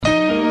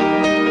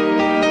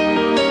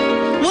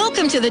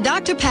to the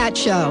Dr. Pat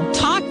Show.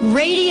 Talk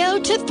radio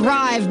to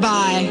thrive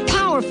by.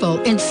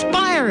 Powerful,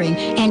 inspiring,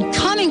 and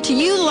coming to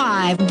you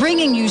live,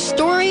 bringing you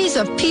stories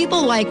of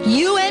people like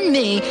you and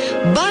me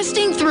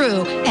busting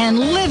through and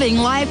living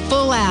life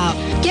full out.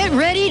 Get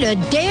ready to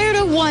dare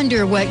to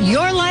wonder what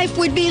your life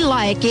would be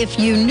like if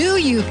you knew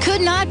you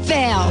could not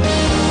fail.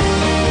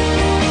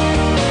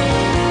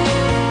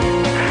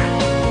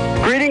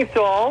 Greetings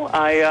to all.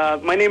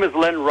 My name is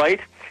Len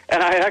Wright,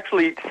 and I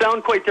actually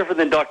sound quite different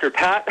than Dr.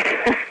 Pat.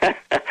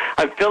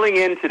 I'm filling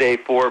in today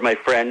for my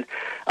friend,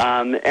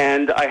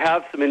 and I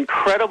have some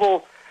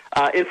incredible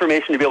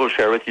information to be able to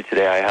share with you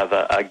today. I have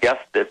a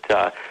guest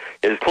that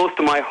is close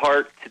to my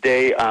heart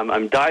today.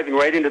 I'm diving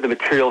right into the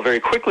material very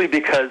quickly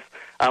because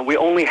we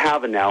only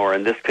have an hour,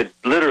 and this could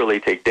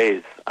literally take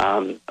days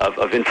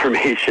of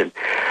information.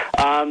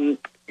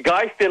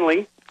 Guy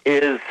Finley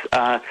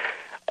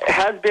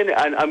has been,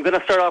 and I'm going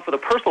to start off with a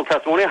personal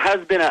testimony,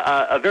 has been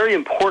a very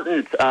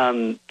important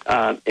and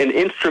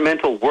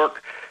instrumental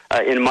work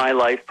in my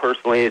life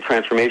personally,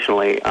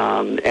 transformationally,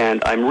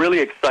 and I'm really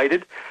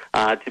excited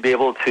to be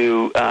able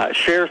to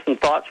share some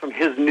thoughts from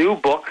his new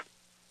book,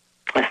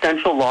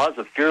 Essential Laws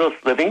of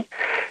Fearless Living,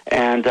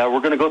 and we're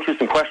going to go through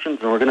some questions,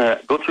 and we're going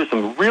to go through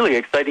some really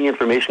exciting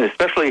information,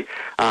 especially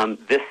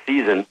this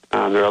season.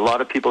 There are a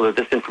lot of people that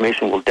this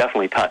information will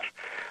definitely touch.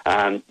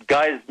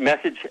 Guy's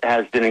message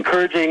has been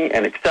encouraging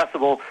and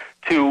accessible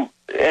to,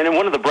 and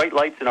one of the bright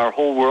lights in our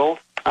whole world.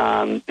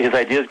 His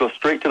ideas go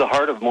straight to the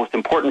heart of most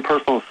important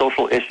personal and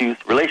social issues: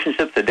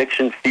 relationships,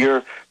 addiction,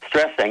 fear,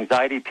 stress,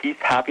 anxiety, peace,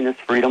 happiness,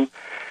 freedom,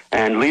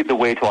 and lead the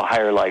way to a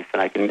higher life.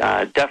 And I can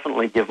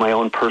definitely give my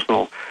own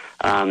personal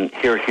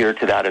here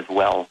to that as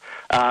well.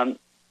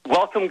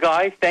 Welcome,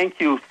 Guy.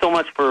 Thank you so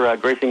much for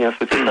gracing us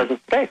with your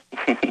presence today.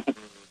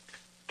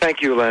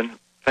 Thank you, Len.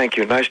 Thank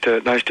you. Nice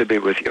to be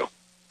with you.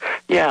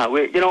 Yeah,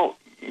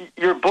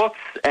 your books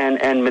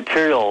and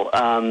material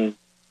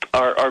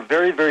are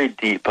very, very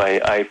deep.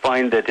 I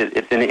find that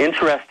it's an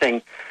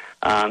interesting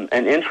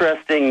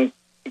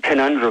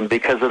conundrum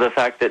because of the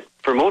fact that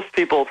for most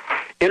people,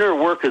 inner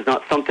work is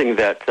not something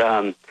that,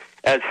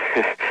 as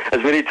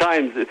many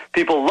times,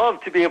 people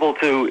love to be able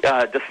to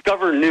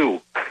discover new,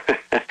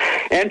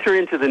 enter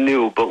into the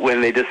new. But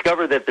when they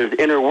discover that there's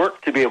inner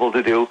work to be able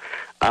to do,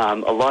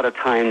 a lot of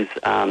times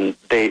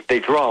they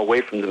draw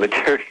away from the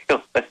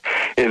material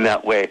in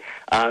that way.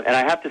 And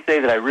I have to say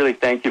that I really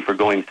thank you for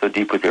going so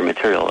deep with your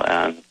material.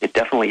 It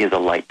definitely is a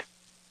light.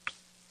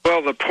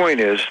 Well, the point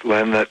is,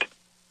 Len, that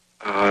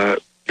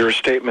your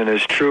statement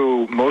is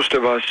true. Most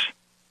of us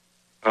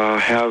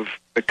have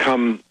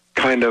become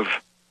kind of,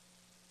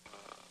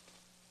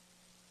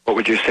 what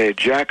would you say,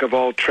 jack of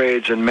all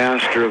trades and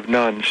master of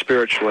none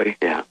spiritually.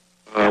 Yeah.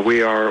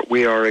 We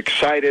are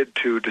excited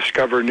to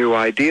discover new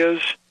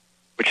ideas,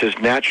 which is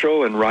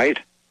natural and right.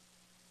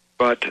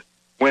 But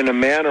when a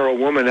man or a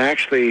woman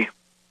actually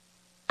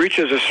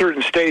reaches a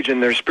certain stage in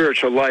their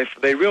spiritual life,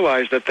 they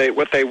realize that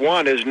what they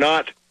want is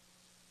not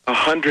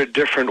 100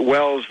 different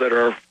wells that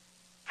are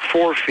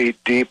 4 feet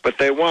deep, but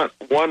they want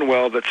one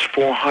well that's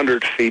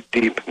 400 feet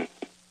deep.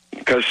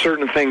 Because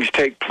certain things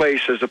take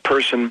place as a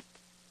person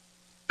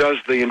does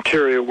the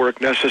interior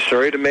work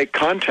necessary to make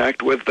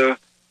contact with the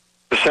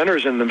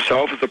centers in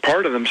themselves, the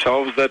part of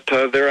themselves that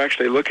they're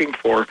actually looking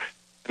for.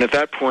 And at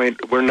that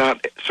point, we're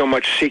not so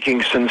much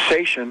seeking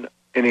sensation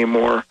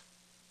anymore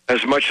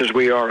as much as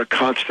we are a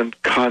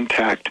constant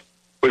contact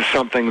with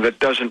something that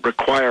doesn't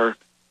require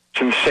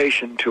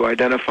sensation to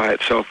identify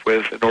itself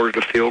with in order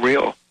to feel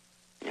real.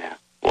 Yeah.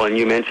 Well, and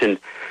you mentioned,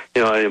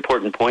 an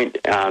important point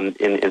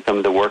in some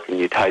of the work, and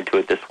you tied to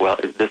it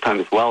this time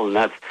as well, and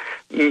that's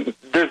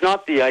there's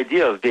not the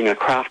idea of being a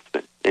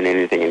craftsman in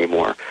anything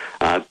anymore.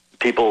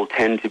 People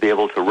tend to be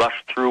able to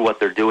rush through what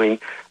they're doing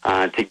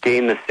to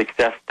gain the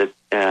success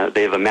that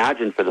they've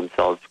imagined for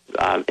themselves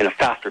in a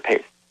faster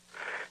pace.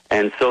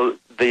 And so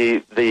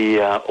the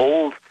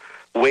old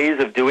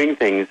ways of doing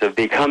things, of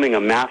becoming a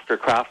master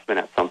craftsman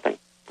at something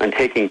and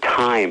taking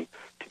time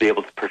to be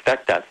able to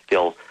perfect that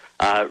skill,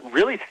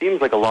 really seems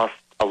like a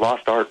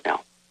lost art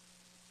now.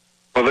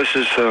 Well, this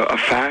is a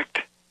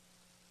fact,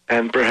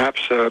 and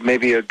perhaps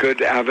maybe a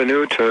good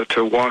avenue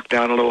to walk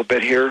down a little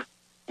bit here,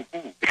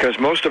 because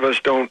most of us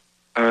don't.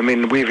 I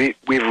mean, we've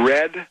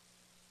read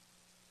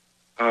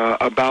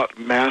about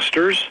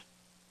masters,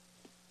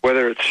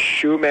 whether it's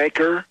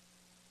shoemaker,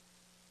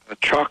 a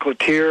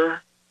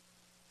chocolatier,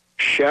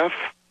 chef,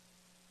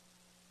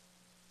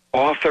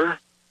 author,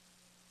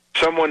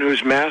 someone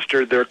who's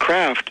mastered their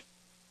craft,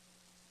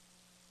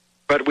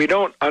 but we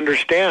don't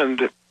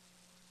understand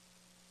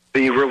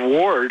the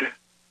reward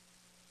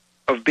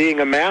of being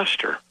a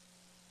master.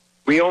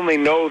 We only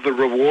know the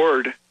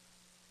reward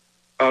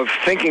of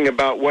thinking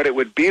about what it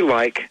would be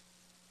like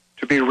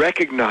to be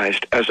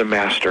recognized as a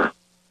master.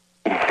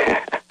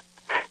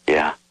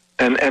 Yeah.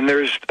 And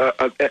there's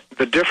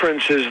the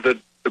difference is the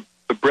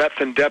breadth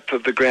and depth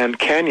of the Grand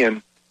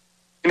Canyon.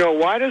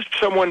 Why does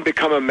someone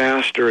become a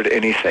master at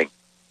anything?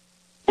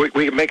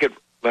 We make it,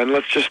 Len,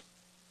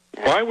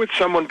 why would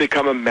someone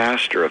become a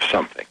master of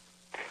something?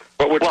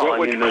 What would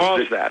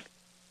cause that?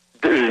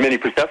 there's many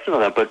perceptions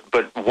of that,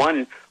 but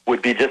one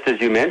would be, just as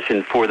you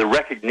mentioned, for the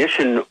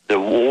recognition, the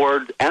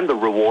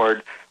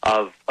reward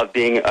of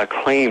being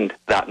acclaimed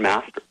that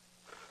master.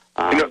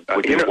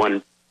 Would be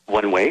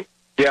one way.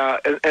 Yeah,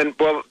 and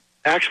well,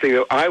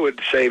 actually, I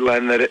would say,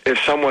 Len, that if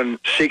someone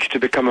seeks to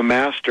become a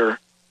master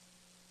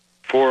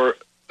for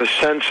the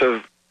sense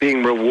of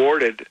being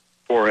rewarded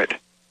for it,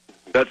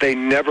 that they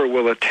never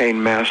will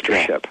attain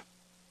mastership.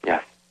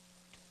 Yes.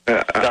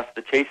 That's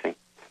the chasing.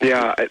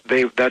 Yeah,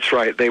 that's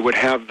right. They would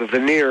have the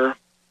veneer,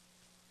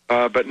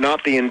 but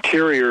not the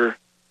interior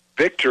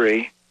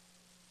victory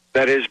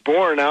that is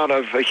born out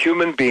of a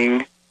human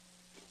being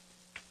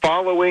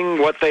following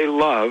what they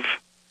love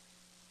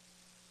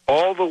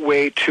all the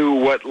way to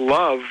what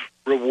love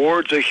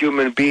rewards a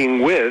human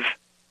being with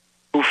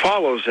who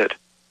follows it.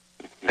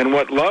 And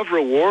what love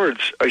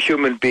rewards a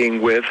human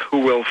being with who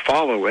will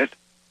follow it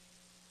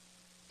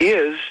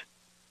is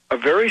a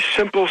very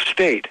simple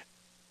state,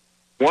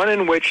 one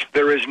in which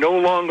there is no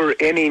longer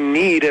any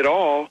need at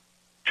all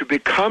to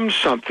become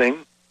something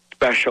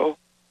special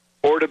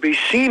or to be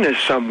seen as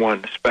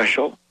someone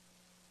special,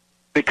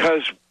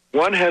 because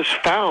one has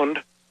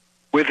found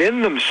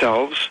within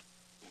themselves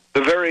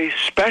the very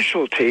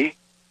specialty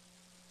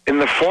in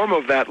the form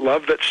of that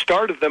love that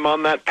started them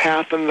on that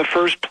path in the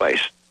first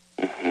place.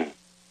 Mm-hmm.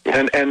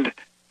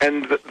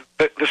 And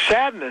the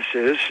sadness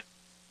is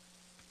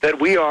that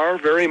we are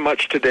very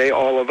much today,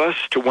 all of us,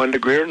 to one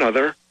degree or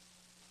another,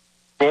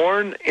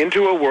 born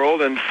into a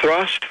world and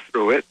thrust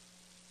through it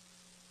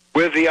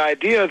with the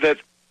idea that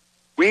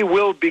we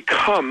will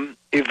become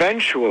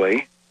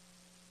eventually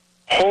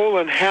whole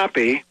and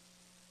happy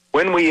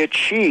when we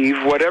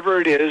achieve whatever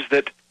it is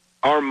that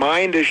our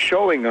mind is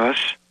showing us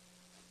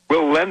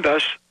will lend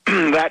us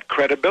that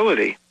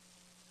credibility.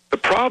 The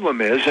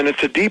problem is, and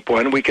it's a deep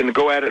one, we can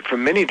go at it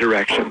from many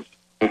directions,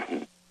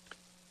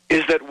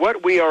 is that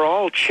what we are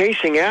all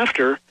chasing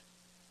after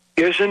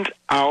isn't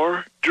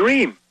our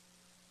dream.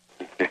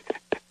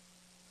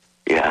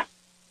 Yeah.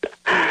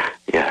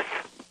 Yes.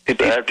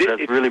 That's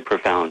really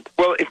profound.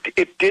 Well,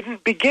 it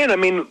didn't begin. I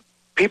mean,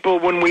 people,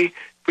 when we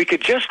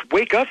could just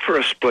wake up for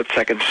a split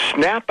second,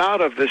 snap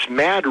out of this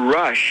mad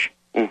rush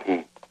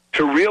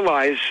to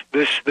realize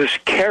this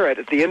carrot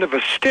at the end of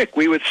a stick,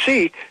 we would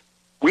see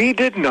we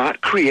did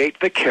not create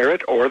the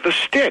carrot or the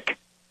stick.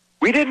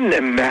 We didn't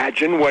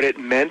imagine what it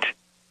meant.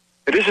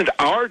 It isn't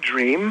our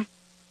dream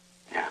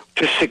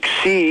to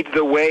succeed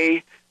the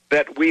way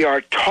that we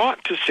are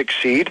taught to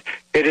succeed.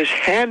 It is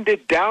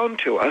handed down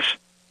to us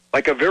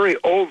like a very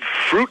old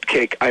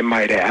fruitcake, I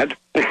might add,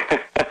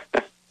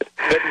 that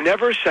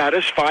never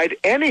satisfied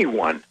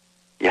anyone.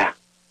 Yeah.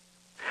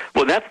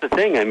 Well, that's the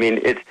thing. I mean,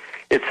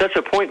 it's such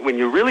a point when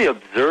you really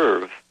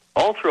observe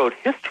all throughout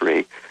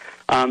history,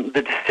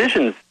 the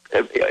decisions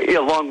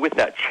along with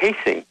that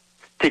chasing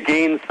to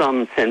gain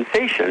some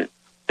sensation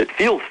that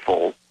feels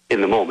full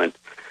in the moment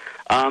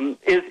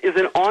is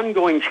an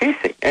ongoing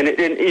chasing. And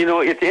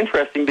it's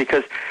interesting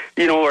because,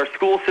 our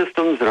school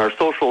systems and our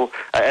social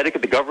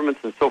etiquette, the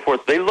governments and so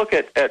forth, they look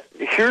at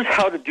here's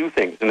how to do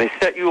things, and they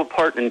set you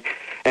apart and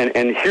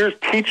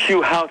teach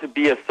you how to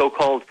be a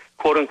so-called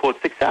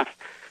quote-unquote success.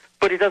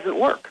 But it doesn't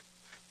work.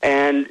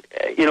 And,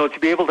 to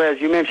be able to, as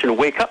you mentioned,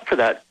 wake up for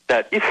that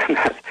even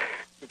that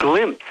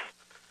glimpse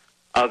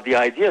of the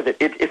idea that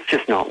it's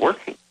just not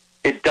working.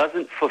 It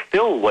doesn't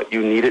fulfill what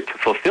you need it to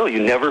fulfill.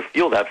 You never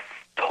feel that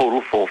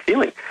total full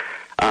feeling.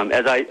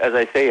 As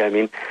I say, I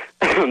mean,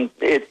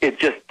 it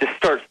just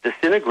starts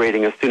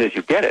disintegrating as soon as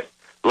you get it.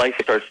 Life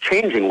starts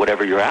changing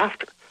whatever you're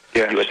after.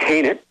 Yes. You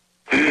attain it,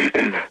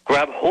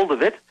 grab hold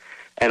of it,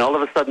 and all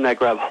of a sudden that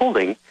grab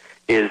holding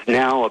is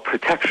now a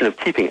protection of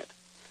keeping it.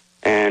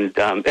 And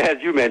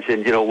as you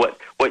mentioned,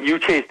 what you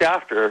chased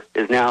after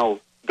is now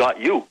got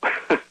you.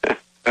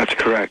 That's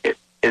correct.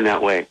 In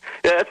that way.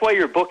 Yeah, that's why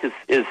your book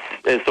is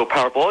so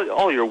powerful,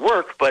 all your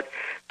work, but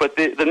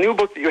the new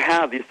book that you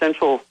have, The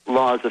Essential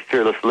Laws of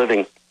Fearless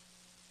Living,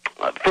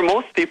 for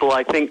most people,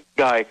 I think,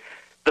 Guy,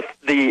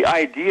 the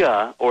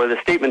idea or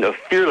the statement of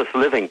fearless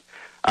living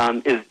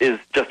is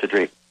just a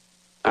dream.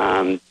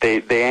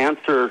 They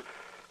answer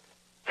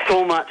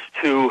so much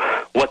to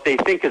what they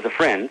think is a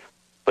friend,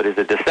 but is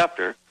a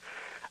deceptor,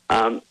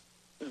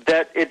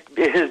 that it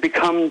has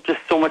become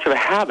just so much of a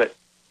habit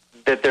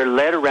that they're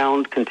led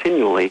around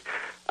continually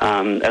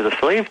as a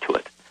slave to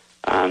it.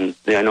 I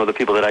know the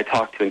people that I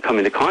talk to and come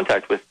into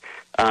contact with,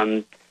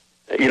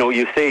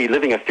 you say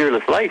living a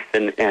fearless life,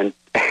 and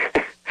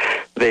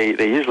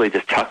they usually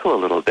just chuckle a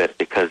little bit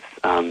because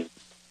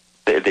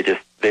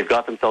they've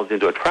got themselves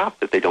into a trap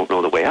that they don't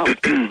know the way out.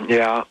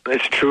 Yeah,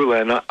 it's true,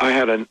 Len.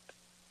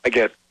 I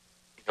get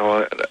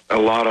a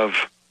lot of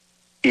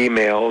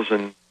emails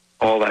and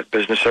all that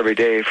business every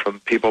day from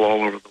people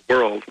all over the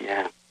world.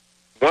 Yeah.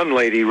 One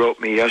lady wrote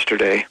me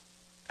yesterday.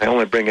 I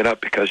only bring it up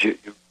because you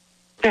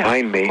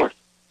remind me.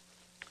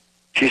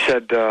 She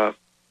said, I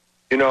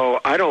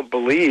don't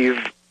believe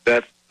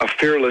that a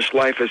fearless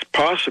life is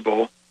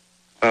possible,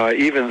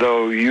 even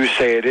though you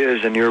say it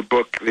is in your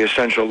book, The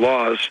Essential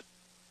Laws,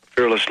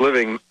 Fearless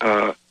Living,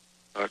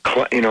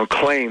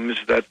 claims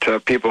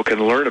that people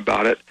can learn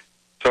about it.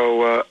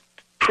 So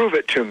prove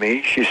it to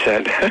me, she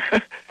said.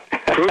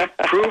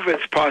 prove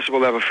it's possible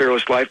to have a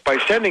fearless life by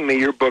sending me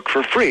your book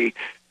for free.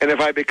 And if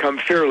I become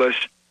fearless,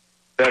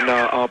 then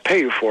I'll pay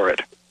you for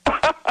it.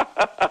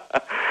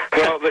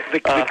 Well,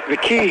 the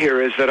key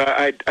here is that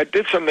I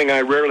did something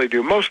I rarely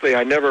do. Mostly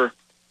I never,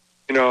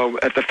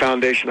 at the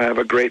foundation I have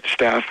a great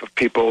staff of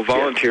people,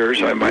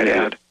 volunteers, I might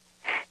add,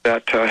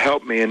 that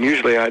help me. And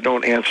usually I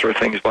don't answer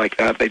things like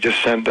that. They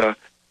just send a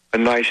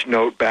nice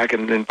note back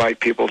and invite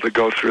people to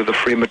go through the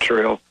free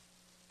material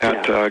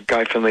at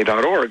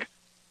guyfinley.org.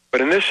 But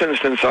in this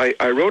instance,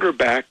 I wrote her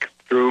back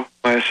through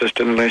my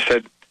assistant, and I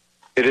said,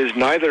 it is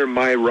neither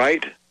my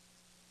right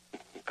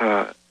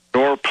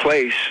nor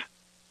place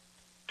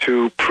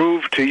to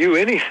prove to you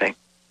anything.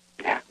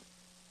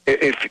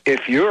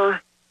 If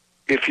you're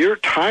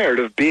tired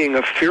of being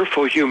a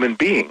fearful human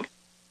being,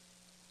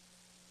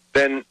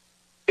 then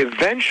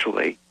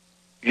eventually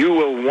you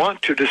will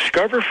want to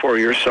discover for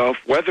yourself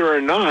whether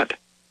or not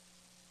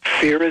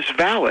fear is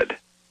valid.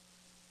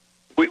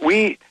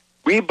 We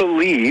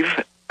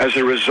believe, as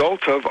a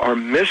result of our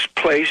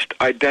misplaced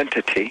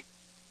identity,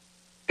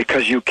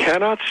 because you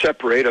cannot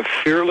separate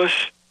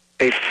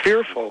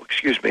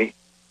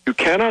you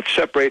cannot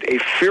separate a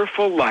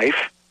fearful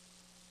life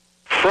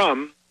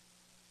from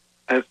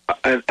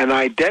an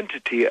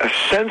identity, a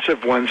sense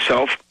of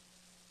oneself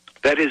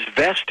that is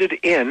vested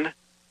in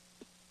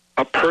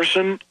a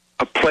person,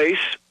 a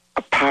place,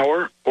 a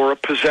power, or a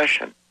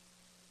possession.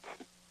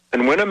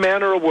 And when a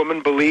man or a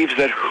woman believes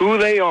that who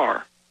they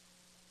are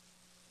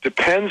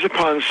depends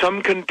upon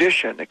some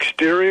condition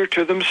exterior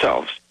to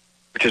themselves,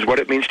 which is what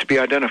it means to be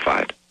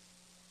identified,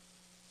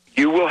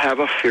 you will have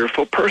a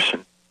fearful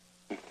person.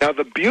 Now,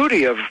 the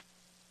beauty of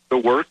the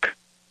work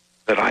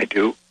that I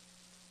do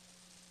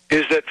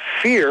is that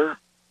fear,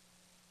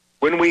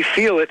 when we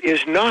feel it,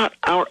 is not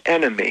our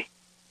enemy.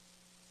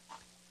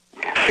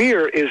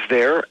 Fear is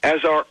there,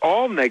 as are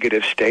all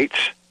negative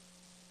states,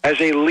 as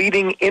a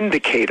leading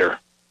indicator.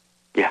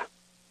 Yeah.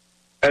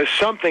 As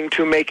something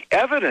to make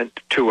evident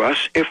to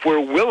us, if we're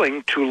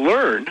willing to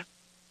learn,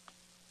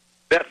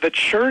 that the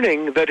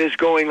churning that is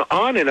going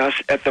on in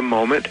us at the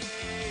moment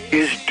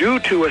is due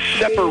to a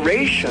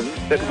separation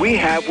that we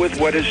have with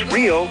what is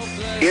real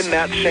in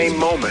that same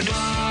moment.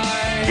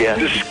 Yeah.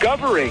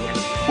 Discovering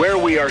where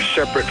we are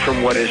separate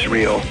from what is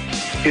real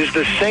is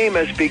the same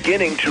as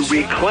beginning to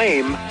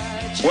reclaim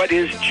what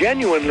is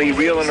genuinely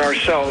real in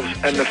ourselves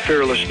and the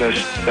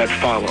fearlessness that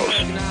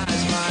follows.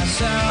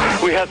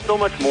 We have so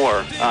much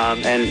more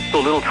and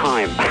so little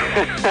time.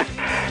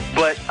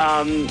 But,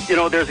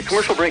 there's a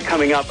commercial break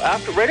coming up.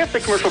 Right after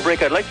the commercial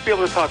break, I'd like to be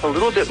able to talk a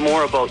little bit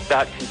more about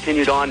that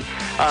continued on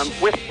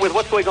with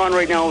what's going on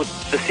right now with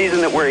the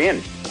season that we're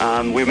in.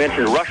 We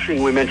mentioned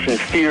rushing, we mentioned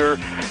fear,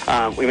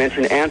 we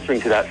mentioned answering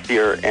to that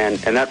fear, and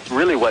that's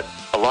really what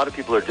a lot of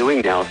people are doing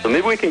now. So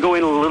maybe we can go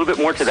in a little bit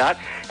more to that.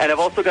 And I've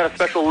also got a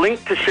special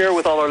link to share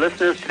with all our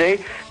listeners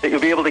today that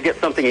you'll be able to get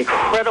something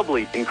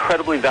incredibly,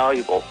 incredibly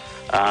valuable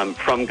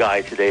from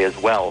Guy today as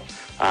well.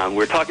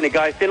 We're talking to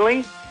Guy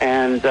Finley,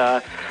 and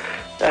a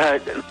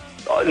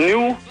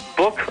new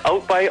book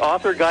out by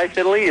author Guy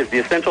Finley is The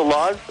Essential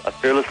Laws of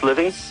Fearless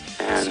Living,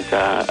 and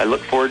I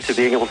look forward to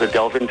being able to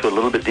delve into a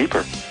little bit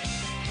deeper.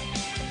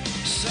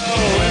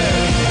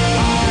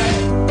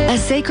 A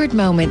Sacred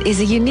Moment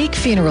is a unique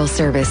funeral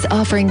service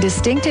offering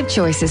distinctive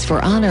choices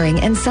for honoring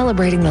and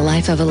celebrating the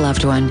life of a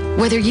loved one.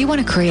 Whether you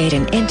want to create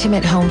an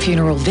intimate home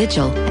funeral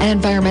vigil, an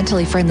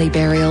environmentally friendly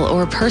burial,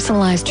 or a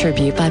personalized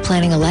tribute by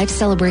planning a life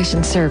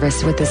celebration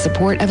service with the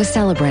support of a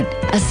celebrant,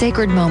 A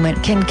Sacred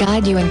Moment can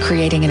guide you in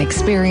creating an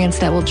experience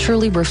that will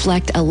truly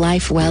reflect a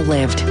life well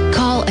lived.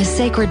 Call A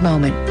Sacred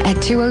Moment at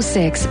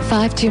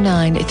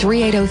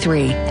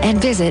 206-529-3803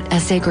 and visit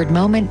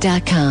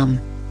asacredmoment.com.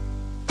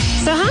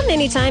 So how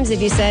many times have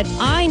you said,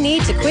 I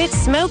need to quit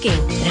smoking?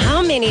 And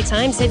how many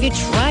times have you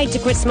tried to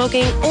quit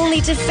smoking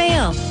only to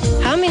fail?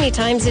 How many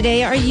times a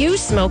day are you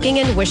smoking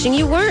and wishing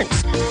you weren't?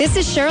 This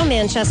is Cheryl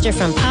Manchester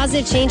from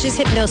Positive Changes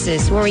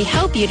Hypnosis, where we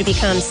help you to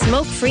become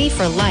smoke-free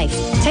for life.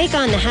 Take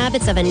on the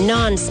habits of a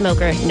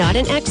non-smoker, not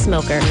an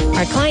ex-smoker.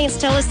 Our clients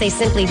tell us they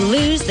simply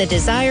lose the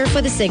desire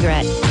for the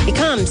cigarette,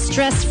 become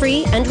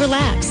stress-free and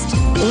relaxed,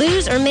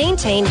 lose or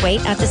maintain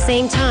weight at the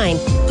same time,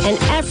 and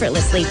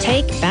effortlessly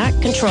take back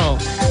control.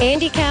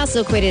 Andy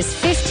Castle quit his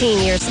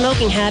 15-year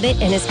smoking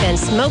habit and has been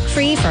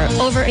smoke-free for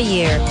over a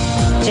year.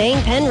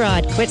 Jane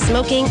Penrod quit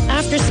smoking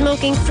after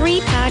smoking 3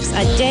 packs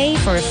a day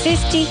for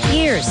 50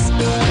 years.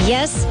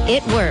 Yes,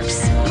 it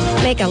works.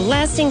 Make a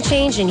lasting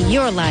change in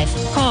your life.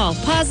 Call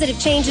Positive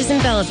Changes in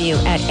Bellevue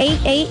at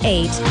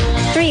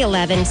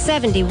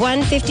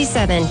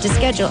 888-311-7157 to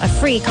schedule a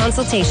free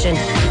consultation.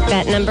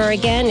 That number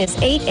again is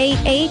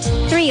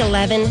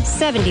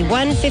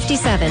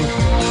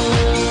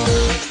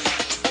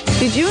 888-311-7157.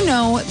 Did you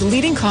know the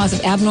leading cause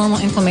of abnormal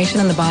inflammation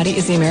in the body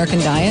is the American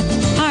diet?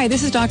 Hi,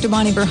 this is Dr.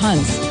 Bonnie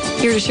Berhuns,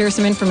 here to share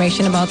some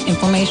information about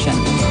inflammation.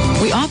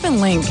 We often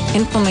link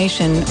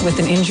inflammation with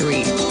an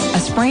injury, a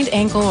sprained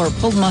ankle or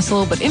pulled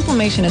muscle, but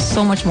inflammation is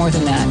so much more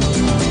than that.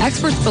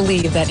 Experts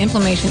believe that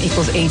inflammation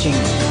equals aging.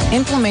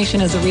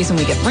 Inflammation is the reason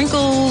we get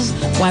wrinkles,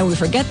 why we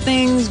forget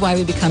things, why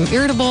we become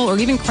irritable or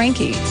even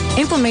cranky.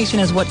 Inflammation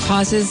is what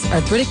causes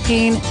arthritic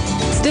pain,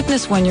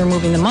 stiffness when you're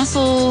moving the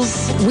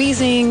muscles,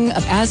 wheezing,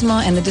 of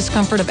asthma, and the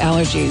discomfort of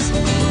allergies.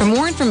 For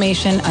more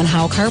information on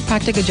how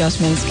chiropractic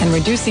adjustments can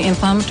reduce the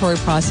inflammatory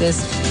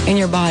process in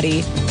your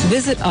body,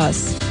 visit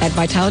us at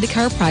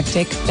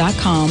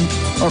vitalitychiropractic.com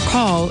or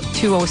call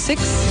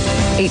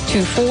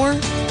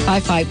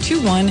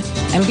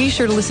 206-824-5521, and be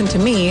sure to listen to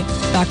me,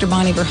 Dr.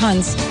 Bonnie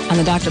Verhunts, on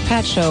the Dr.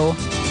 Pat Show,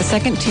 the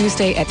second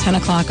Tuesday at 10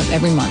 o'clock of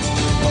every month.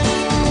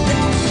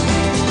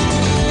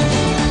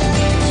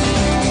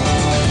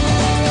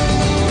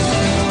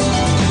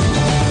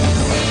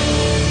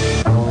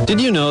 Did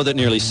you know that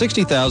nearly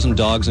 60,000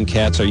 dogs and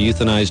cats are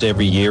euthanized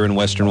every year in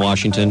Western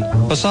Washington?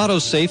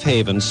 Pasato's Safe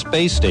Haven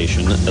Space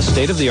Station, a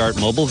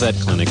state-of-the-art mobile vet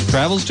clinic,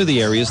 travels to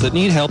the areas that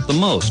need help the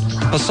most.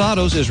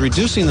 Pasato's is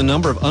reducing the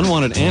number of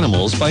unwanted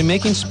animals by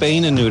making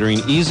spaying and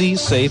neutering easy,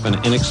 safe,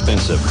 and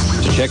inexpensive.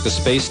 To check the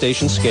space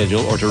station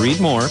schedule or to read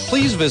more,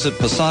 please visit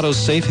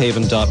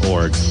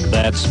pasatosafehaven.org.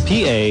 That's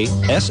P-A-S-A-D-O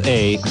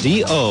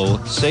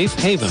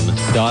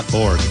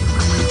safehaven.org.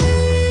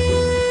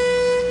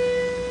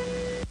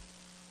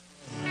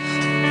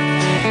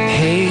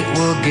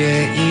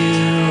 Get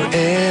you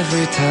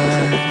every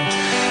time,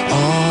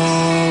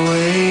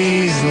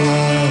 always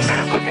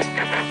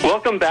love.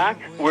 Welcome back.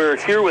 We're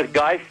here with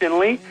Guy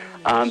Finley,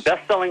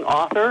 best-selling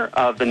author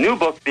of the new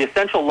book, The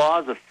Essential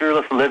Laws of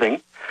Fearless Living.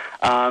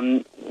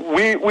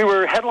 We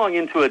were headlong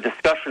into a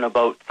discussion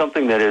about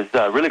something that is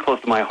really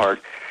close to my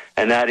heart,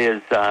 and that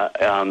is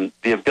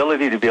the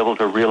ability to be able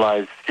to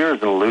realize fear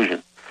is an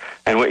illusion.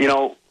 And,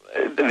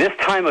 this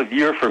time of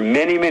year for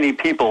many, many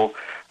people,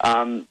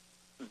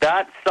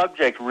 that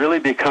subject really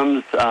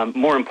becomes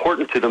more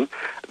important to them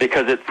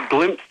because it's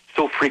glimpsed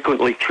so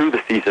frequently through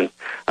the season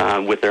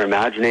with their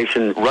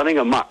imagination running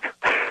amok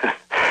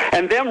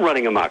and them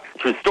running amok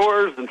through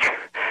stores and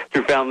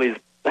through families'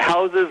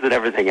 houses and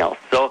everything else.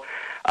 So,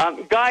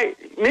 Guy,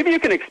 maybe you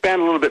can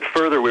expand a little bit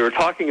further. We were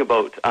talking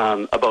about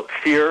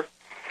fear,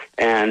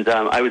 and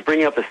I was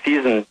bringing up the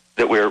season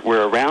that we're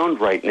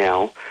around right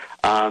now,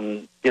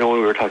 when we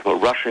were talking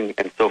about rushing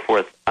and so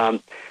forth.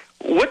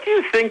 What do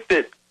you think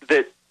that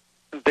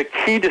the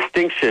key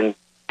distinction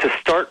to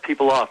start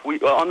people off?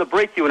 On the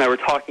break, you and I were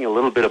talking a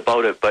little bit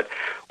about it, but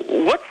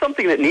what's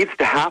something that needs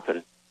to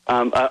happen,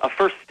 a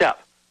first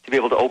step to be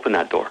able to open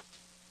that door?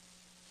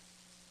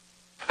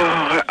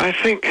 I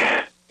think,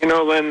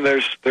 Len,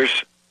 there's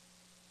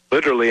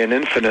literally an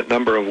infinite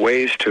number of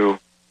ways to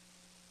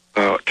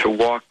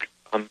walk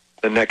on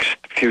the next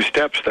few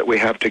steps that we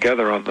have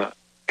together on the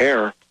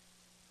air.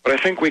 But I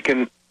think we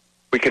can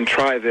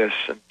try this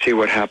and see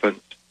what happens.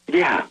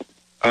 Yeah.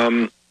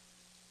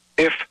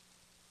 If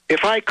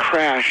I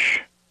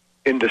crash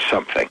into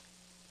something,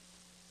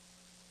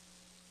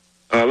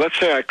 let's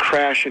say I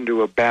crash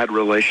into a bad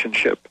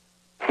relationship,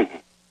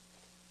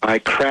 I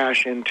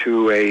crash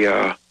into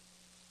a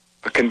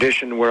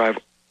condition where I've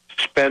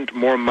spent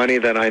more money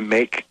than I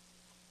make,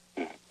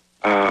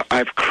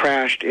 I've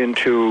crashed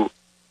into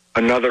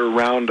another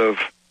round of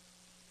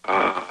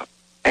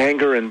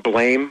anger and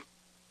blame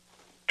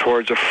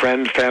towards a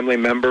friend, family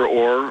member,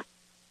 or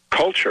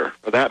culture,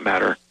 for that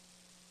matter.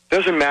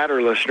 Doesn't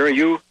matter, listener.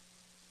 You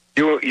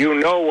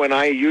know when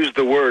I use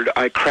the word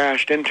I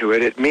crashed into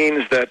it, it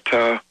means that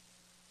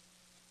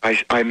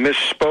I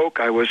misspoke,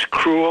 I was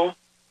cruel,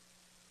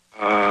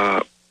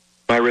 my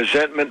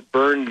resentment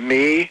burned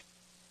me.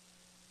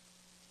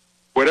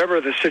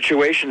 Whatever the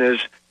situation is,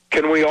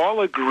 can we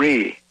all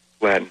agree,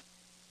 Len,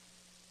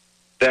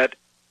 that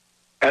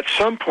at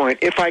some point,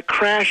 if I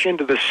crash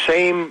into the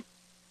same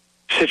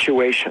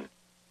situation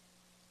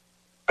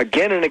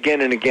again and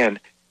again and again,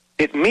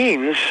 it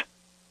means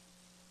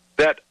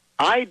that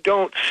I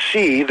don't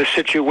see the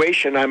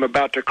situation I'm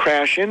about to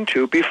crash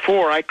into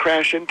before I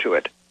crash into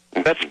it.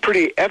 That's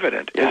pretty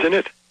evident, isn't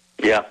it?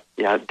 Yeah,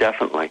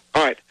 definitely.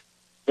 All right.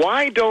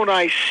 Why don't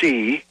I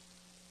see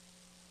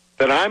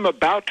that I'm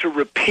about to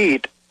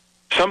repeat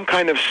some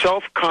kind of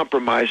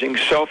self-compromising,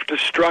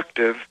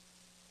 self-destructive,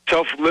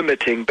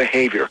 self-limiting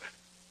behavior?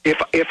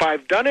 If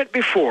I've done it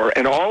before,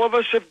 and all of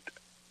us have,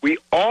 we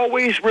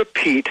always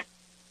repeat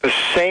the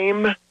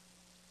same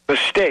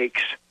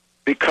mistakes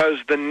because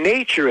the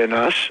nature in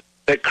us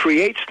that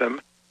creates them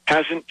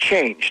hasn't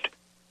changed.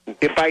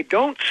 If I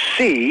don't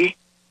see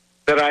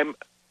that I'm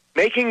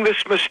making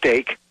this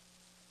mistake,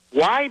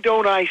 why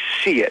don't I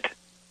see it?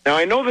 Now,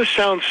 I know this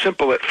sounds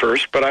simple at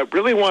first, but I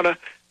really want to,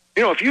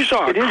 if you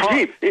saw it is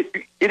deep.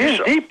 It is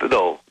deep,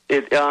 though.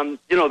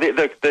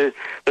 The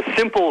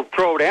simple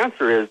throw-out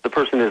answer is the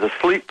person is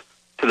asleep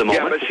to the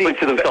moment, asleep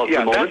to themselves to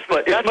the moment,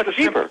 but it's much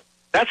deeper.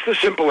 That's the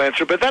simple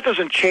answer, but that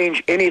doesn't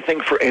change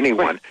anything for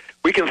anyone. Right.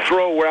 We can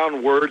throw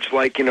around words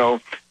like,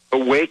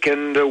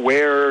 awakened,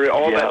 aware,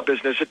 all that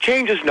business. It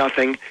changes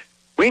nothing.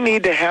 We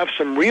need to have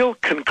some real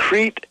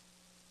concrete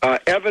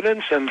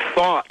evidence and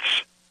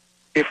thoughts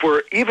if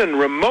we're even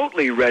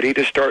remotely ready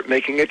to start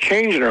making a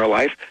change in our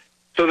life.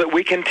 so that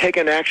we can take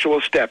an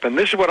actual step. And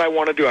this is what I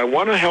want to do. I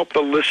want to help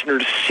the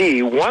listeners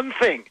see one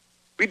thing.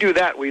 If we do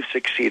that, we've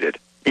succeeded.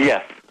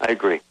 Yes, I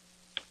agree.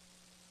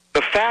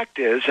 The fact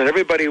is, and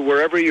everybody,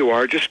 wherever you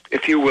are, just,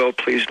 if you will,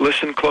 please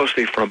listen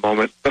closely for a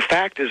moment. The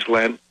fact is,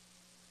 Len,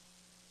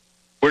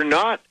 we're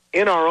not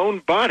in our own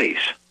bodies.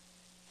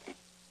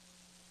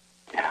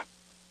 Yeah.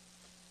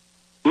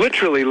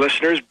 Literally,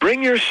 listeners,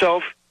 bring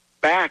yourself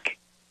back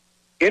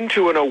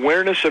into an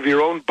awareness of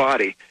your own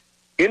body,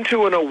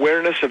 into an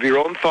awareness of your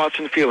own thoughts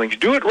and feelings.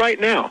 Do it right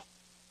now.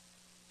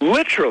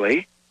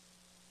 Literally,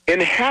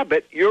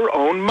 inhabit your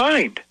own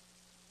mind.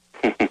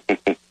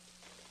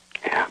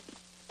 Yeah.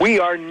 We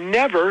are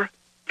never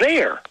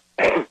there.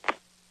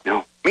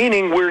 No.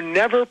 Meaning we're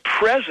never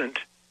present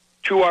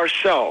to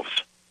ourselves.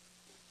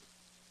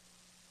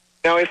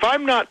 Now, if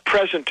I'm not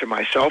present to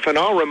myself, and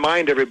I'll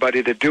remind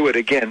everybody to do it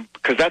again,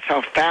 because that's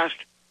how fast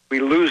we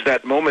lose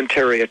that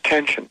momentary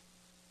attention.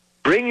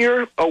 Bring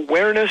your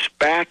awareness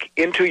back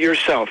into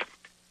yourself.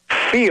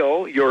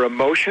 Feel your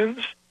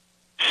emotions.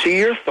 See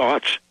your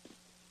thoughts.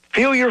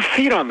 Feel your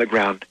feet on the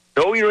ground.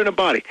 Know you're in a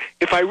body.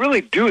 If I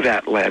really do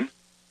that, Len,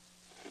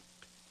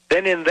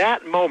 then in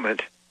that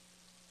moment,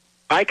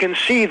 I can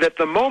see that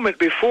the moment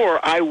before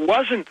I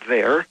wasn't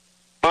there,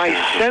 my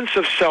sense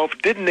of self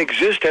didn't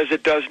exist as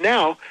it does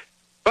now,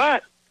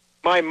 but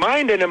my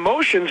mind and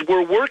emotions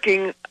were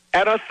working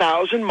at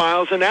 1,000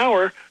 miles an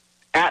hour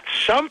at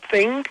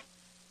something.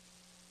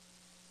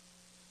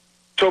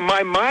 So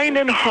my mind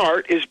and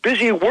heart is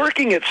busy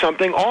working at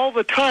something all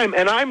the time,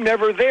 and I'm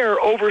never there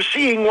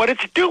overseeing what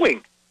it's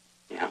doing.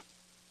 Yeah.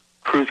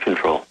 Cruise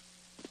control.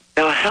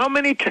 Now, how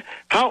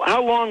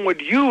long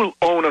would you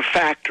own a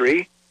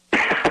factory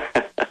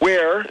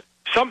where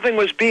something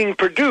was being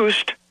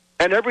produced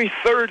and every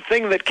third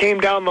thing that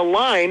came down the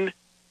line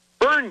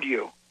burned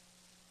you?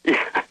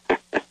 Yeah.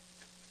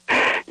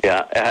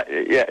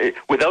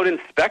 Without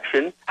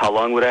inspection, how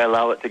long would I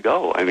allow it to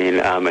go? I mean,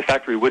 my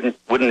factory wouldn't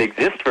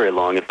exist very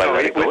long if I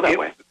let it go that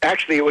way.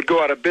 Actually, it would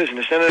go out of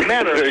business. And in a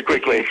manner very of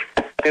speaking,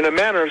 quickly. In a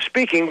manner of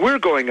speaking, we're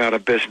going out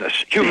of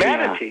business.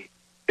 Humanity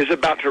is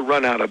about to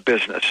run out of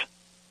business.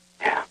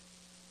 Yeah.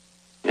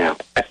 Yeah.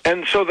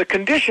 And so the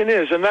condition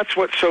is, and that's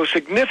what's so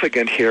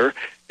significant here,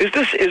 is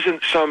this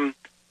isn't some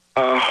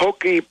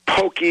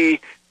hokey-pokey,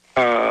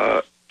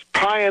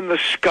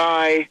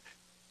 pie-in-the-sky,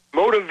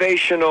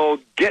 motivational,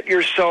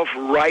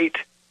 get-yourself-right,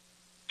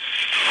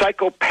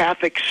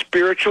 psychopathic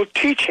spiritual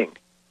teaching.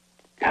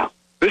 Yeah.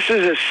 This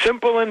is as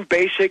simple and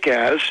basic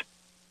as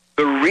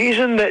the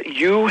reason that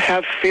you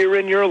have fear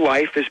in your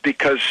life is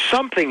because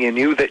something in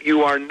you that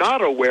you are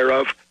not aware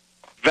of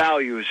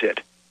values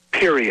it,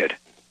 period.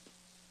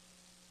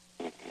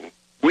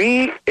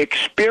 We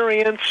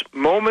experience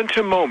moment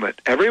to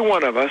moment, every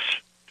one of us,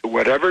 to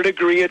whatever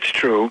degree it's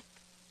true,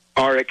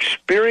 our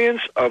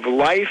experience of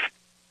life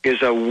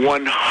is a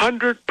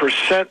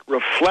 100%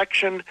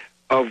 reflection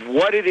of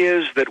what it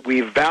is that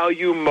we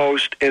value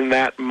most in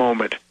that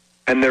moment.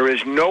 And there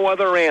is no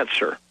other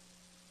answer.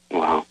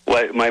 Wow.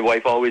 Well, my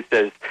wife always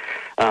says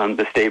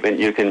the statement,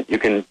 you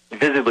can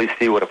visibly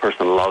see what a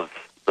person loves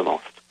the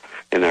most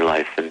in their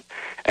life.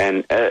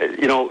 And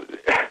you know,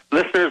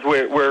 listeners,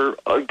 we're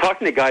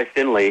talking to Guy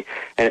Finley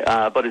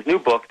about his new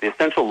book, The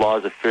Essential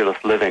Laws of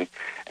Fearless Living.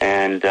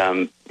 And,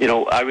 you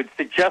know, I would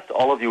suggest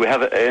all of you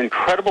have an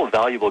incredible,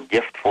 valuable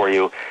gift for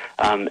you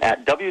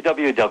at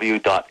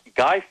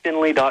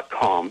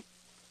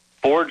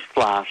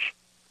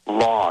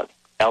www.guyfinley.com/laws,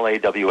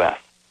 LAWS.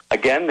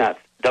 Again, that's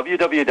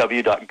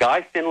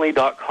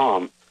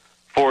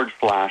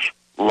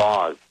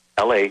www.guyfinley.com/laws,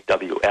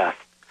 LAWS.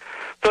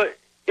 So,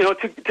 you know,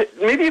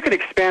 maybe you could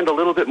expand a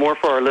little bit more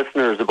for our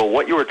listeners about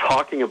what you were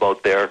talking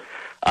about there.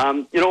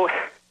 You know,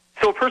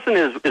 so a person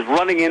is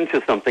running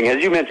into something,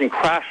 as you mentioned,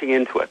 crashing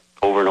into it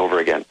over and over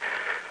again.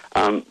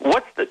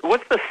 What's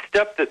the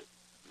step that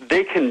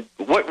they can?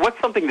 What's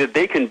something that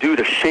they can do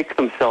to shake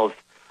themselves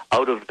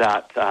out of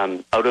that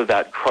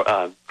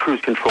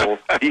cruise control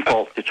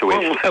default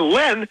situation? Well,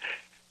 Len,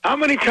 how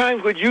many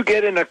times would you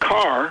get in a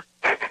car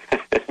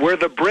where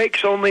the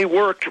brakes only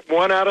worked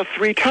 1 out of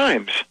 3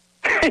 times?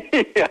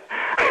 Yeah.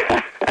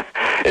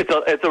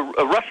 It's a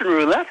Russian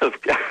roulette of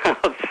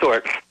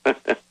sorts.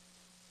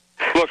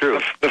 Look,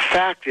 the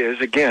fact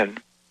is, again,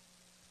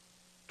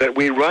 that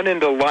we run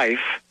into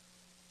life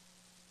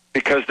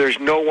because there's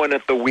no one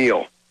at the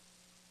wheel.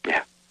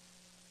 Yeah.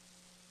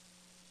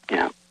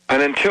 Yeah.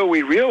 And until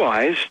we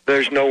realize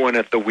there's no one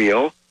at the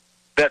wheel,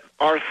 that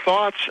our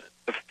thoughts,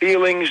 the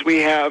feelings we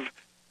have,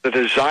 the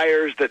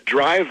desires that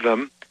drive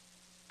them,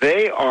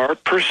 they are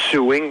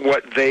pursuing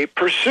what they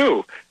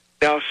pursue.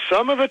 Now,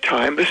 some of the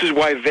time, this is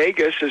why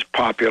Vegas is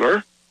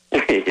popular.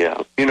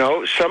 Yeah. You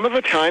know, some of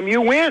the time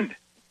you win.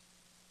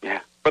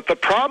 Yeah. But the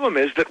problem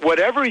is that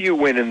whatever you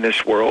win in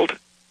this world,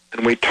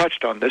 and we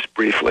touched on this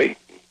briefly,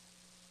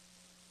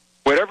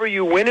 whatever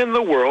you win in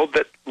the world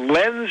that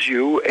lends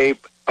you a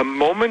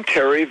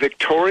momentary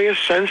victorious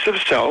sense of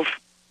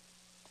self,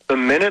 the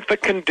minute the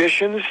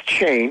conditions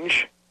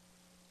change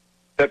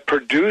that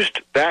produced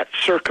that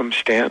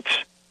circumstance,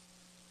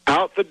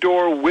 out the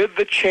door with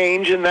the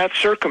change in that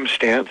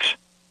circumstance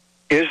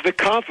is the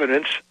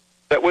confidence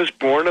that was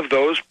born of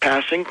those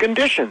passing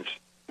conditions.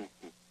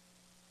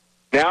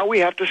 Now we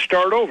have to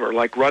start over,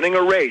 like running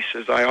a race,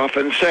 as I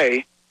often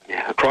say,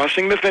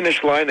 crossing the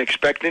finish line,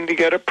 expecting to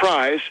get a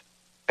prize,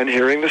 and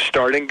hearing the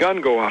starting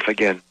gun go off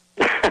again.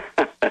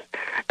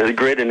 That's a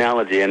great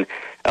analogy, and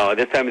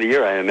this time of the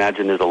year, I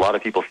imagine there's a lot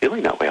of people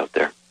feeling that way out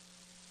there.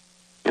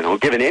 You know,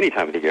 given any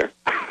time of the year.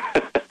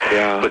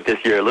 Yeah. But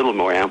this year, a little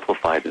more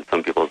amplified in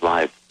some people's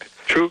lives.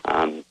 True.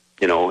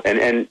 You know,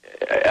 and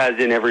as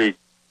in every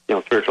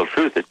spiritual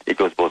truth, it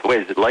goes both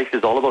ways. Life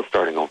is all about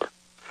starting over.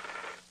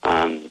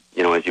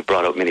 You know, as you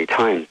brought out many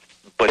times.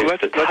 But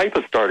it's the type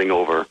of starting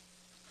over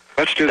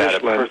that a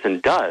person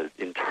does,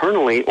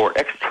 internally or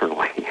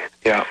externally.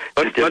 Yeah.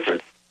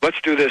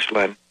 Let's do this,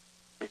 Len.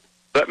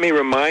 Let me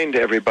remind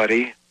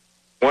everybody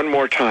one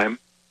more time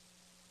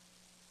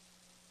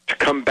to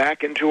come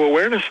back into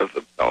awareness of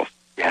themselves.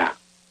 Yeah.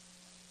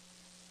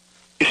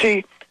 You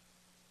see,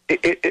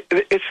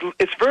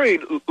 it's very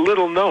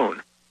little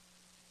known.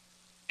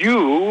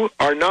 You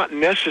are not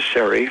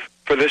necessary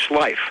for this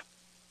life.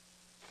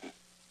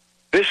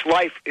 This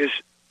life is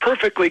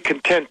perfectly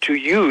content to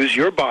use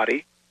your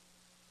body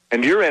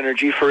and your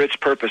energy for its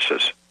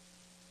purposes.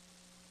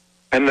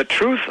 And the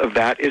truth of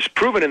that is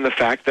proven in the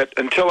fact that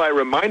until I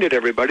reminded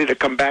everybody to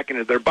come back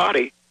into their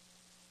body,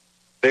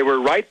 they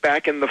were right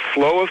back in the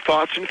flow of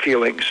thoughts and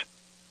feelings.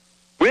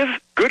 With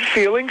good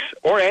feelings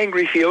or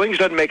angry feelings,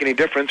 doesn't make any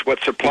difference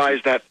what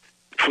supplies that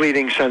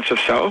fleeting sense of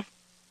self.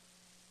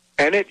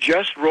 And it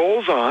just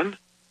rolls on,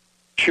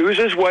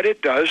 chooses what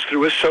it does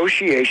through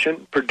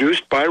association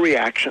produced by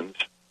reactions,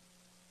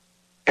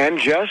 and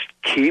just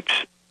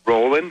keeps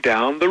rolling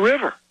down the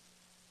river.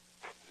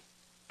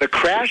 The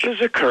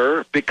crashes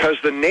occur because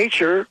the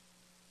nature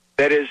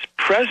that is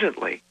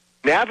presently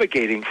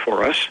navigating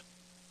for us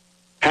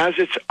has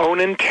its own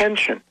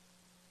intention.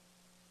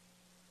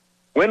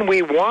 When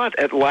we want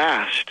at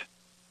last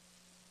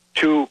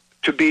to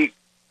be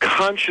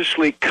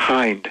consciously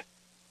kind,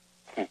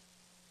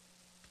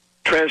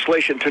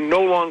 translation, to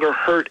no longer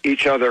hurt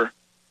each other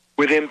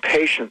with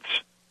impatience,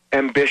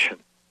 ambition,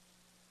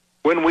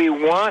 when we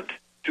want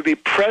to be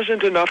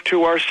present enough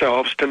to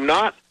ourselves to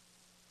not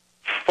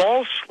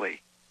falsely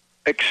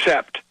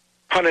accept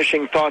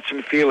punishing thoughts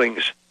and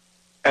feelings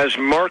as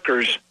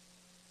markers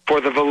for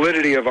the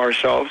validity of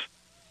ourselves,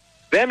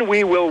 then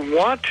we will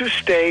want to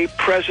stay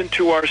present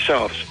to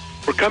ourselves.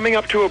 We're coming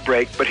up to a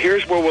break, but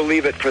here's where we'll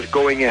leave it for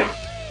going in.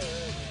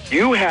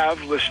 You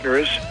have,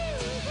 listeners,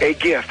 a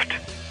gift.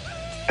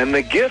 And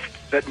the gift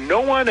that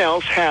no one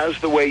else has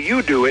the way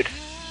you do it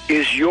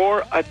is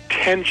your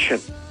attention.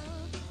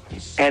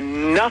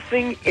 And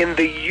nothing in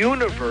the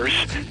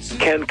universe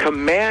can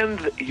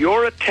command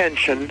your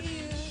attention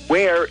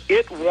where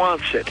it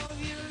wants it.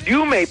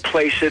 You may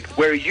place it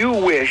where you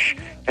wish,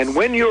 and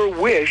when your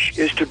wish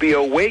is to be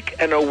awake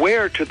and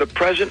aware to the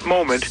present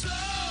moment,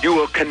 you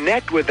will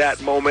connect with that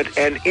moment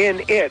and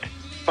in it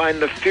find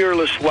the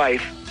fearless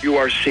life you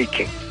are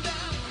seeking.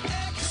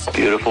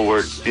 Beautiful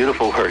words,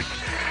 beautiful words.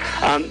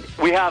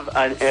 We have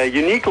a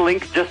unique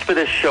link just for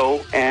this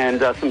show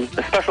and some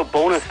special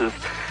bonuses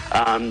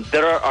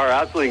that are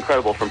absolutely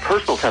incredible from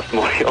personal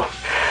testimonials.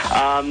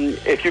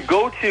 If you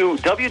go to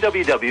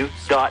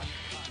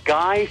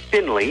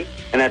www.guyfinley,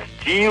 and that's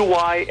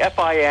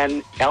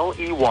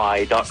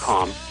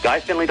GUYFINLEY.com,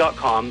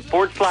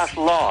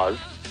 guyfinley.com/laws,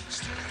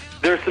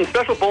 there's some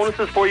special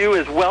bonuses for you,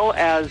 as well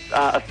as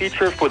a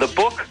feature for the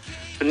book,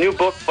 the new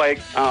book by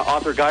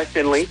author Guy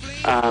Finley,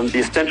 The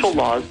Essential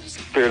Laws,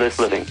 Fearless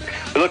Living.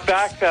 We look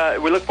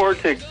forward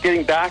to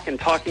getting back and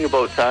talking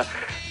about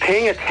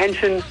paying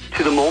attention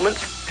to the moment,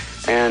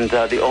 and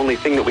the only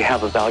thing that we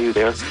have of value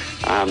there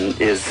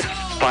is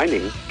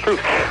finding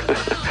truth.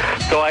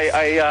 So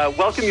I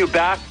welcome you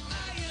back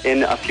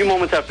in a few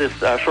moments after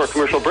this short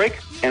commercial break,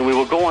 and we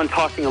will go on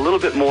talking a little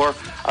bit more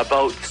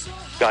about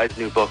Guy's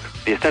new book,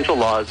 The Essential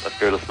Laws of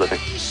Fearless Living.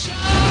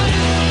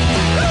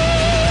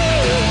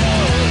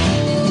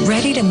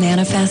 Ready to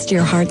manifest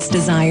your heart's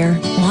desire?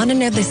 Want to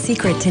know the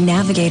secret to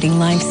navigating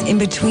life's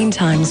in-between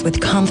times with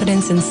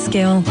confidence and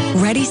skill?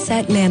 Ready,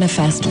 Set,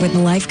 Manifest with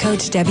life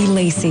coach Debbie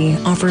Lacey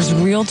offers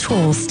real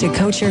tools to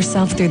coach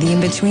yourself through the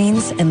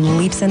in-betweens and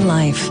leaps in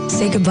life.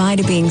 Say goodbye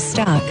to being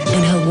stuck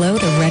and hello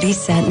to Ready,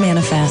 Set,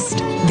 Manifest.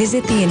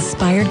 Visit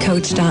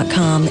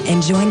theinspiredcoach.com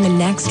and join the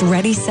next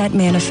Ready, Set,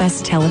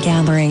 Manifest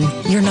telegathering.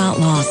 You're not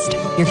lost.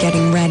 You're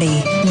getting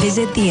ready.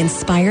 Visit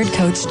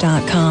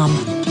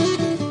theinspiredcoach.com.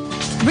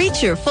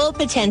 Reach your full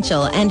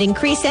potential and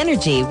increase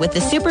energy with the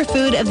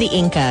superfood of the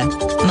Inca,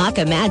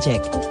 Maca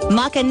Magic.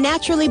 Maca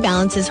naturally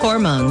balances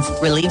hormones,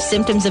 relieves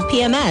symptoms of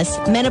PMS,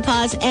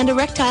 menopause, and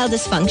erectile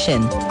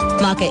dysfunction.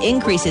 Maca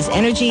increases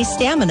energy,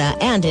 stamina,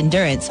 and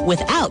endurance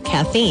without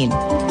caffeine.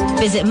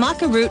 Visit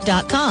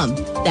macaroot.com.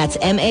 That's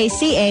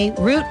MACA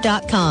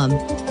root.com.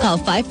 Call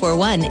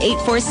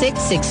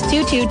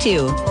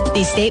 541-846-6222.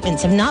 These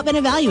statements have not been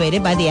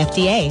evaluated by the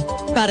FDA.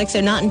 Products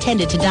are not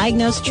intended to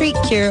diagnose, treat,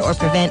 cure, or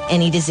prevent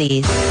any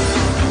disease.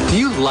 Do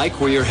you like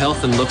where your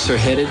health and looks are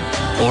headed?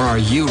 Or are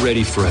you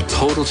ready for a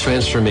total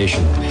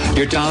transformation?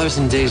 Your dollars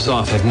and days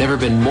off have never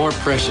been more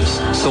precious,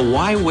 so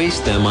why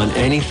waste them on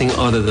anything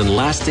other than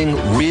lasting,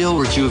 real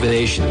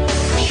rejuvenation?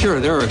 Sure,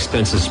 there are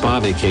expensive spa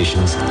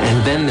vacations,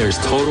 and then there's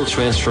total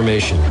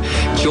transformation.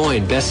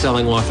 Join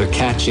best-selling author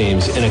Kat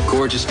James in a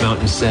gorgeous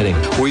mountain setting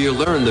where you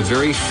learn the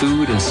very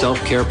food and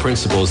self-care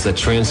principles that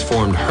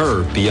transformed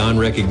her beyond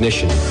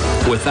recognition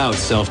without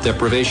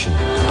self-deprivation.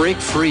 Break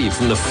free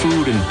from the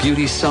food and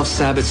beauty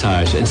self-sabotage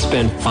and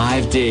spend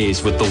 5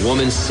 days with the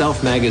woman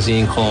Self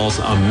magazine calls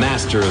a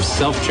master of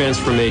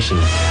self-transformation.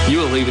 You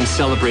will even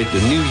celebrate the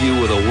new you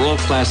with a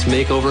world-class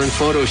makeover and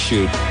photo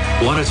shoot.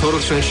 Want a total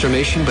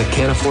transformation but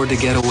can't afford to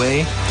get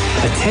away?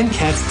 Attend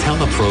Kat's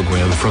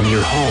teleprogram from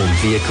your home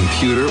via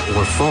computer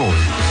or phone.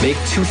 Make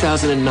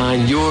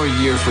 2009 your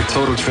year for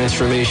total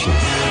transformation.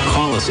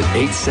 Call us at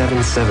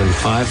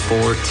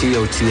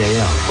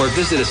 877-54-TOTAL or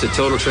visit us at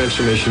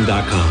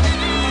totaltransformation.com.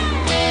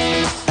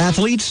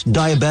 Athletes,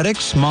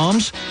 diabetics,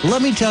 moms,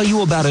 let me tell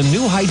you about a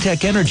new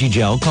high-tech energy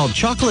gel called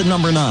Chocolate No.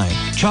 9.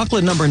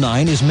 Chocolate No.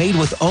 9 is made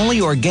with only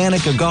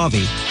organic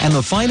agave and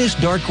the finest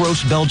dark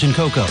roast Belgian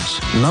cocos.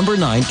 No.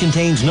 9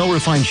 contains no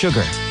refined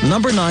sugar. No.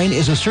 9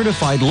 is a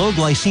certified low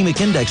glycemic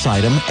index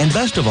item, and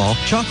best of all,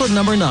 Chocolate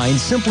No. 9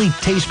 simply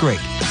tastes great.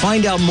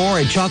 Find out more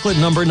at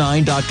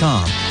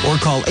chocolatenumber9.com or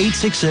call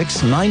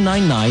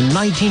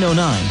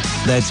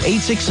 866-999-1909. That's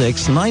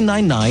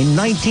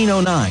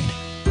 866-999-1909.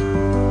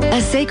 A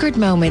Sacred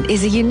Moment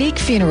is a unique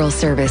funeral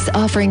service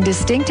offering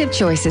distinctive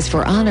choices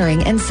for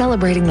honoring and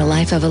celebrating the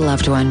life of a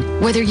loved one.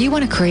 Whether you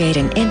want to create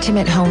an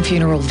intimate home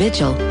funeral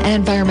vigil,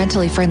 an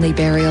environmentally friendly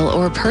burial,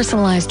 or a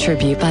personalized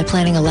tribute by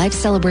planning a life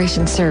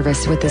celebration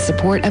service with the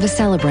support of a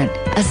celebrant,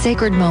 A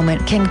Sacred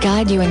Moment can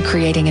guide you in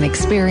creating an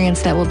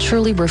experience that will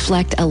truly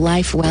reflect a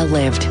life well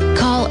lived.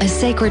 Call A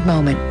Sacred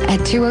Moment at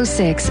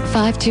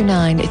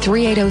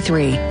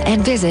 206-529-3803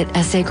 and visit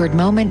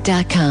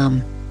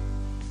asacredmoment.com.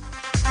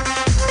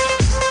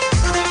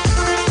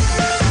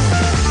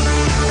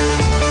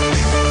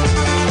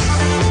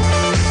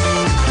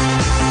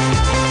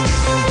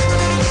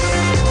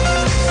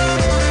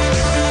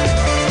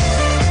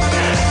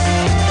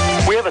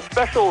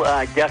 Special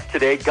guest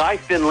today, Guy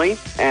Finley,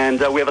 and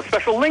we have a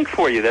special link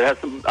for you that has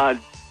some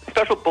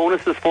special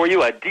bonuses for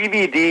you, a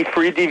DVD,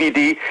 free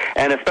DVD,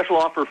 and a special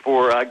offer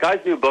for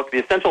Guy's new book, The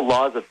Essential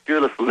Laws of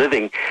Fearless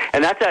Living,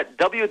 and that's at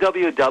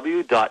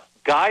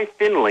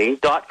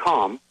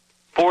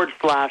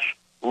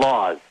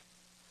www.guyfinley.com/laws.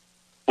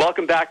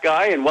 Welcome back,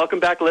 Guy, and welcome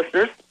back,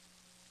 listeners.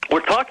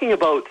 We're talking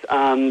about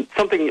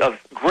something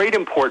of great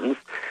importance,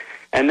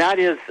 and that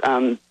is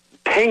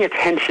paying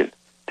attention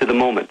to the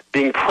moment,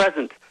 being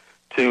present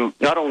to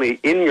not only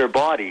in your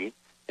body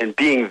and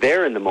being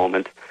there in the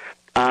moment,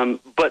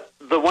 but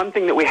the one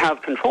thing that we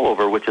have control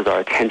over, which is our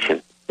attention.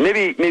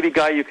 Maybe,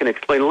 Guy, you can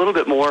explain a little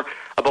bit more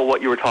about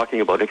what you were talking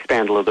about,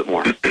 expand a little bit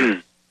more.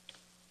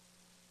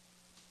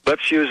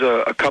 Let's use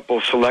a couple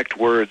select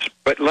words.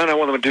 But, Len, I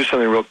want to do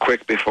something real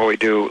quick before we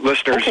do.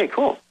 Listeners, okay,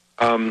 cool.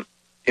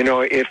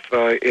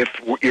 If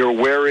you're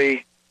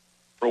wary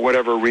for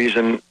whatever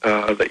reason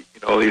that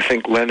you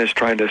think Len is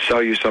trying to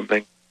sell you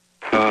something,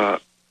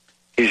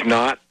 he's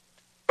not.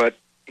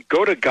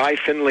 Go to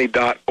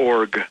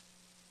guyfinley.org,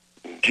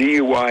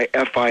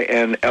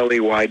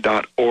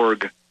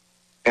 GUYFINLEY.org,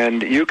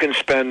 and you can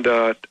spend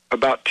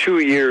about 2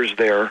 years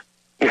there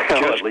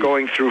just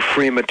going through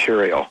free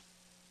material.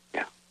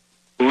 Yeah.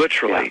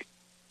 Literally. Yeah.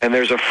 And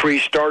there's a free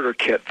starter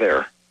kit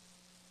there.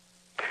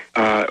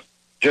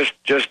 Just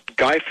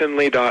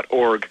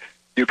guyfinley.org.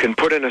 You can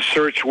put in a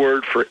search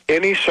word for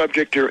any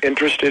subject you're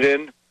interested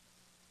in,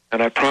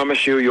 and I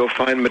promise you'll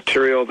find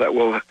material that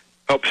will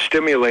help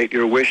stimulate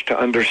your wish to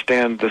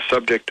understand the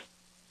subject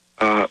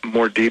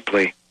more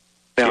deeply.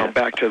 Now,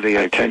 back to the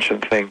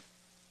attention thing.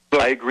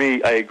 Look, I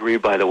agree,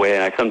 by the way,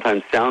 and I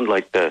sometimes sound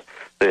like the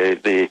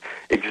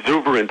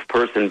exuberant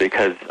person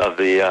because of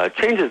the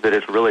changes that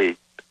it's really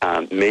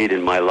made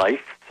in my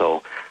life.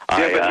 So,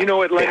 but you know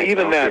what, Len,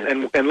 even that,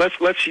 and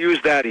let's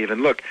use that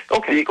even. Look,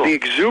 the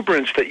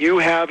exuberance that you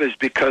have is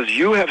because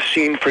you have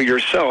seen for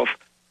yourself,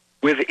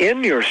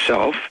 within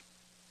yourself,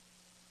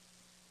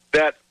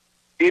 that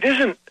it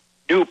isn't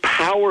new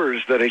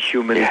powers that a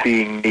human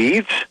being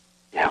needs.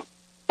 Yeah.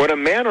 What a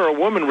man or a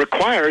woman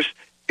requires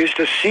is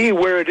to see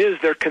where it is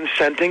they're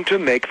consenting to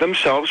make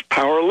themselves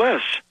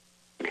powerless.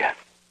 Yes.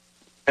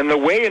 And the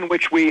way in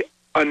which we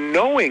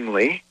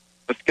unknowingly,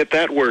 let's get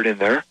that word in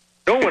there,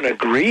 no one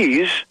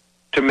agrees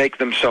to make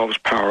themselves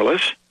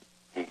powerless,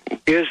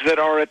 is that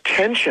our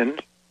attention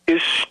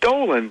is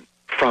stolen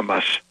from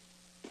us.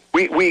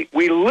 We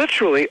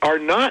literally are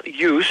not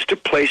used to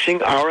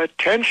placing our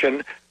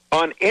attention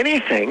on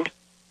anything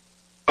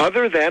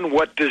other than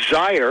what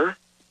desire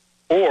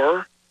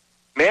or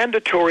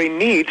mandatory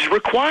needs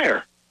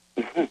require.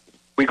 Mm-hmm.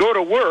 We go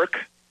to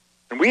work,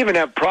 and we even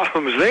have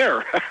problems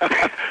there.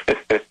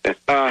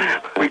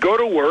 We go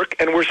to work,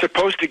 and we're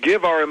supposed to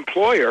give our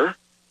employer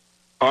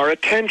our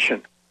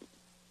attention,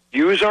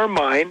 use our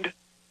mind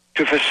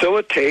to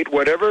facilitate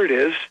whatever it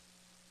is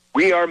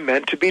we are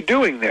meant to be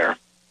doing there.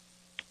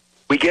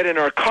 We get in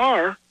our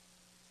car,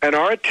 and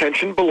our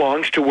attention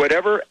belongs to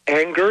whatever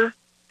anger,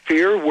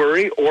 fear,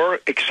 worry,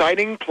 or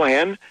exciting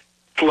plan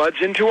floods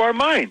into our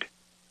mind.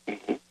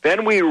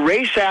 Then we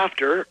race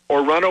after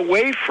or run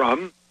away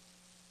from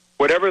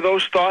whatever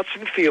those thoughts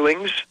and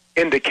feelings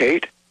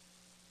indicate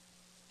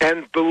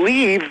and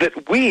believe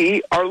that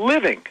we are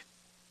living.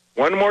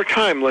 One more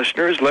time,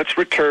 listeners, let's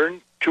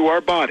return to our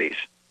bodies.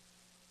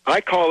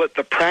 I call it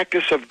the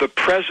practice of the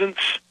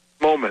presence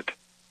moment.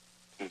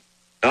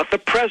 Not the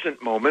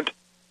present moment,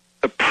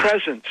 the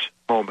presence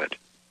moment.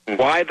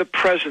 Why the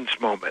presence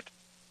moment?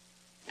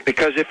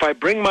 Because if I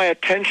bring my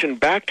attention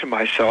back to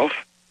myself,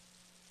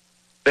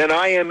 then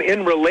I am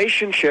in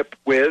relationship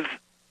with,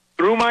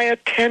 through my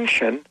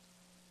attention,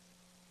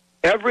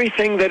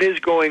 everything that is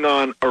going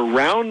on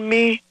around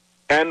me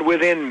and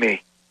within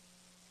me.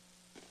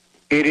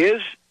 It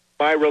is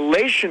my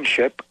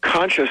relationship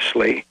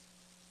consciously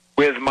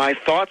with my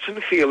thoughts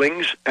and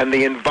feelings and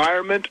the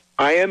environment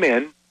I am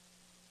in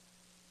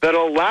that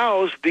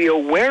allows the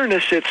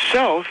awareness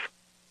itself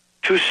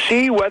to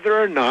see whether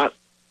or not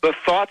the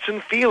thoughts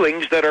and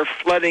feelings that are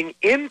flooding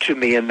into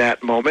me in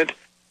that moment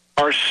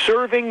are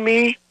serving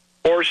me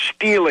or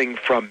stealing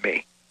from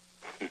me.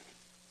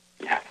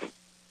 Yes.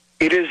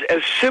 It is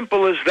as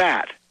simple as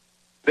that.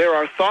 There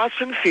are thoughts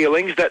and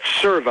feelings that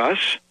serve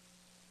us,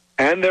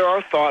 and there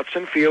are thoughts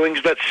and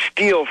feelings that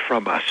steal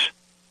from us.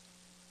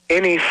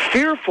 Any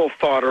fearful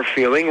thought or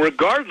feeling,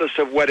 regardless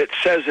of what it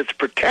says it's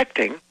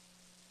protecting,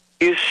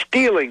 is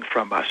stealing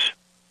from us.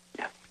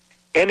 Yes.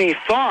 Any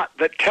thought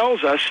that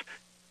tells us,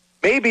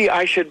 maybe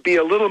I should be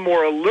a little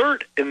more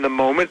alert in the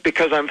moment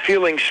because I'm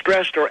feeling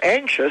stressed or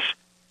anxious,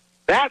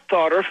 that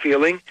thought or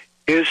feeling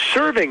is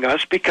serving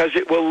us because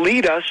it will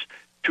lead us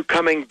to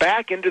coming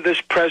back into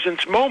this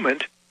presence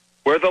moment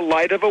where the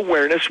light of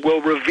awareness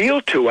will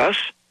reveal to us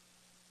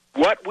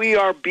what we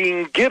are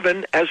being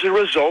given as a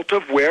result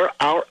of where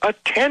our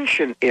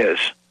attention is.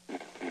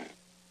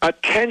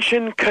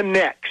 Attention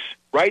connects.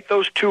 Write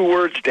those two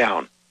words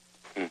down.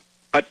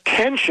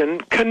 Attention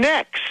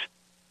connects.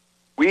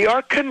 We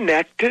are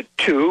connected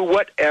to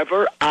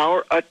whatever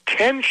our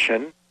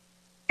attention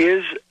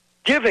is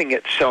giving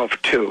itself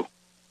to.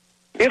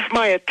 If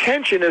my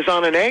attention is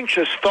on an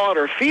anxious thought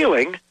or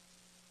feeling,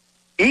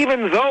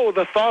 even though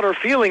the thought or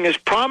feeling is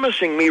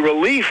promising me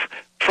relief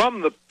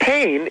from the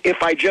pain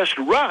if I just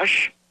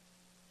rush,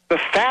 the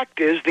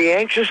fact is the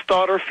anxious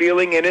thought or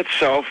feeling in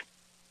itself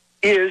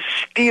is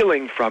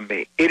stealing from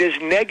me. It is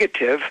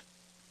negative,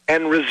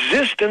 and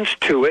resistance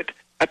to it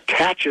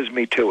attaches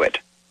me to it.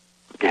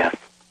 Yes.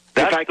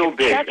 That's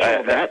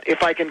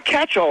if I can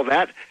catch all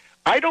that,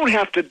 I don't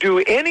have to do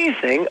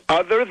anything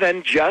other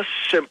than just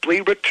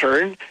simply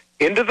return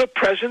into the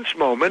presence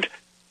moment,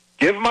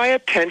 give my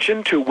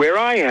attention to where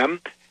I am,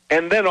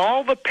 and then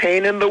all the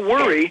pain and the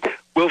worry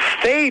will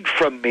fade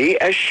from me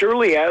as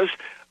surely as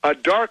a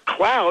dark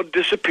cloud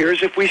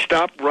disappears if we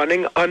stop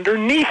running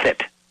underneath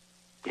it.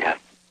 Yes,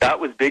 that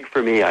was big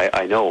for me,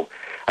 I know.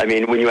 I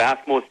mean, when you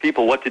ask most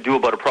people what to do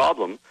about a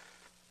problem,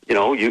 you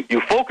know,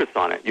 you focus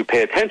on it. You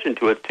pay attention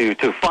to it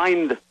to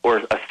find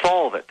or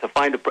solve it, to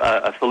find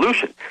a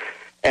solution.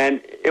 And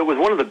it was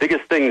one of the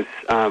biggest things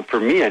for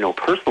me, I know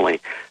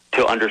personally,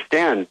 to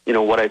understand, you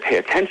know, what I pay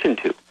attention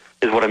to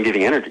is what I'm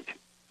giving energy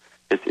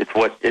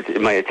to.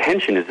 My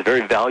attention is a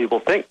very valuable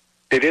thing.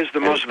 It is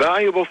the most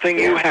valuable thing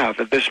you have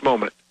at this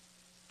moment.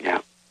 Yeah.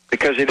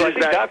 Because I think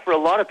that for a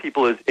lot of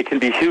people it can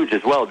be huge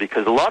as well,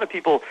 because a lot of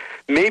people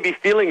may be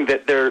feeling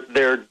that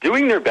they're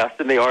doing their best,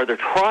 and they're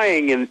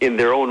trying in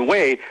their own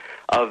way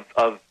of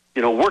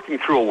you know, working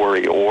through a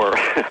worry or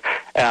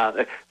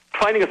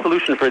finding a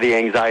solution for the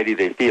anxiety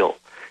they feel.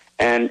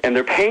 And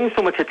they're paying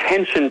so much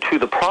attention to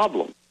the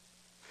problem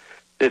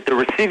that they're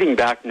receiving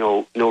back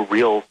no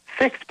real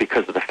fix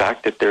because of the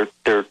fact that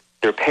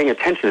they're paying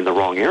attention in the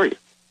wrong area.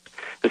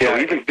 And so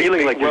even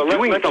feeling like you're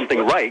doing something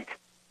right,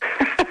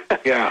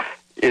 yeah,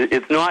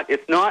 it's not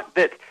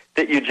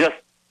that you just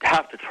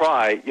have to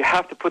try. You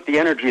have to put the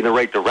energy in the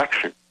right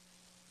direction.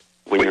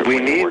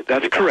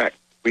 That's correct.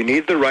 We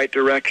need the right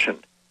direction.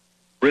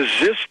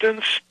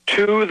 Resistance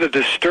to the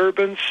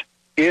disturbance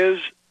is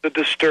the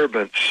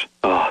disturbance.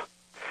 Oh,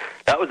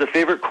 that was a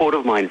favorite quote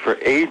of mine for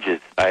ages.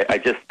 I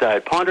just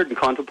pondered and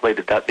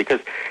contemplated that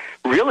because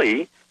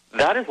really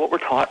that is what we're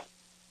taught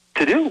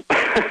to do.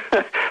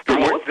 For the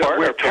most part,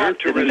 our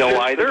parents didn't know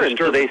either, and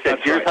so they said,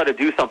 here's how to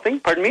do something.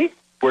 Pardon me?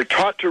 We're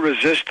taught to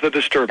resist the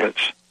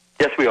disturbance.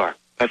 Yes, we are.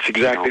 That's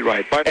exactly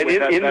right. By the way,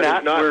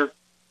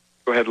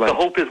 go ahead, Len. The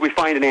hope is we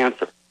find an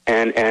answer,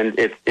 and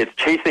it's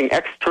chasing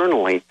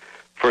externally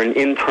for an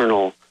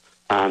internal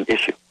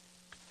issue.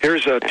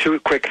 Here's two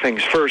quick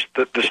things. First,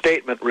 the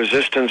statement,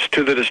 resistance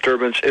to the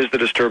disturbance is the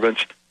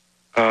disturbance,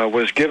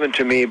 was given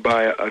to me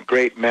by a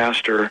great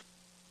master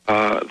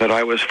that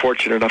I was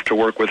fortunate enough to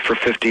work with for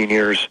 15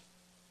 years.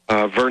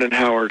 Vernon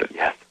Howard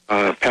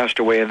passed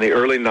away in the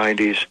early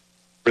 90s.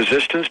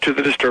 Resistance to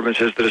the disturbance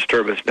is the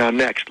disturbance. Now,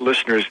 next,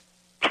 listeners,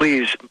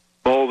 please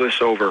mull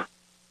this over.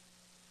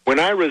 When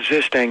I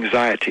resist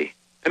anxiety,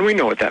 and we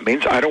know what that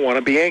means, I don't want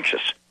to be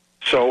anxious.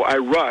 So I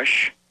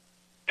rush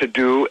to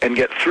do and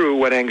get through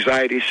what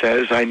anxiety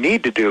says I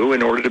need to do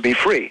in order to be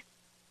free.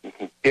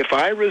 If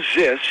I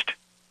resist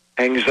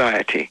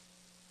anxiety,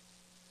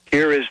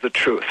 here is the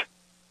truth.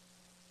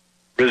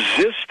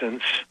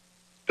 Resistance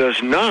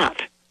does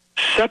not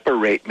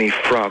separate me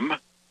from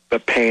the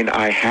pain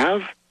I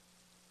have.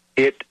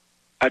 It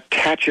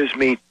attaches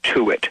me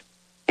to it.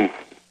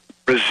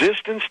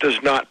 Resistance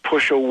does not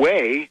push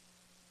away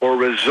or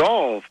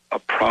resolve a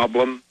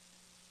problem.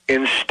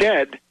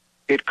 Instead,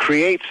 it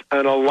creates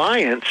an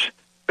alliance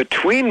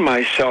between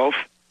myself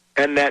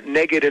and that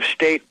negative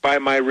state by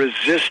my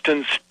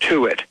resistance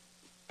to it.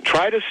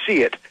 Try to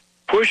see it.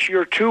 Push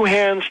your two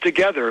hands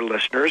together,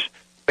 listeners.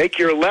 Make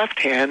your left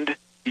hand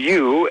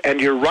you and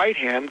your right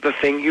hand the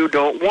thing you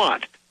don't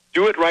want.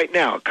 Do it right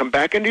now. Come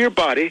back into your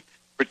body.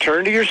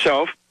 Return to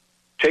yourself.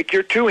 Take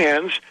your two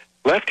hands.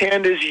 Left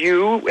hand is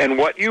you and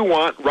what you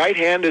want. Right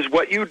hand is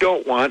what you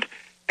don't want.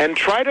 And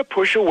try to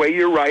push away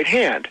your right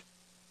hand.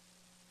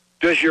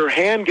 Does your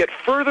hand get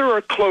further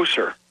or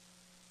closer?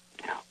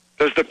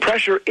 Does the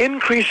pressure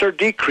increase or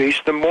decrease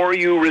the more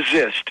you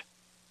resist?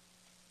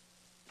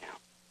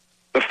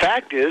 The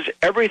fact is,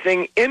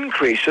 everything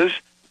increases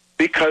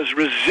because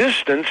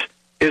resistance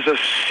is a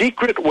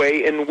secret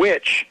way in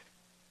which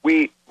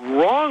we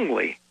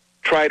wrongly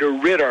try to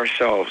rid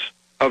ourselves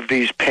of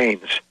these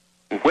pains.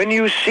 When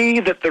you see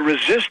that the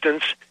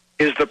resistance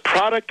is the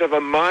product of a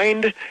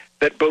mind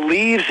that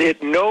believes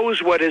it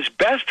knows what is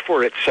best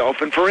for itself,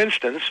 and for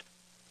instance,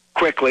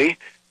 quickly,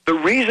 the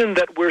reason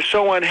that we're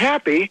so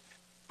unhappy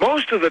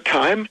most of the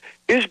time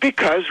is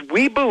because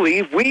we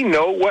believe we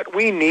know what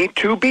we need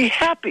to be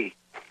happy.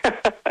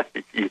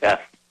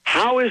 Yes.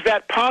 How is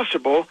that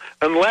possible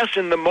unless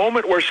in the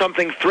moment where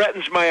something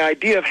threatens my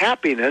idea of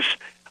happiness,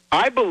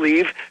 I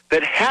believe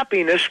that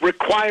happiness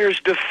requires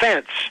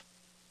defense.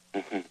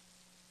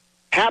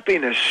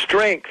 Happiness,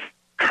 strength,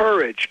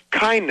 courage,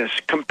 kindness,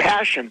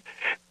 compassion.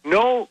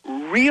 No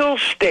real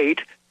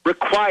state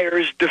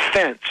requires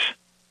defense.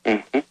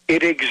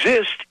 It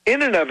exists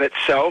in and of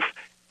itself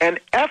and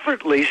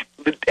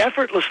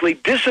effortlessly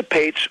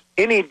dissipates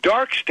any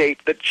dark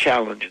state that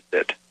challenges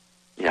it.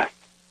 Yeah.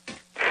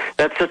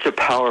 That's such a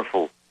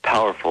powerful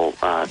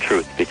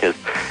truth, because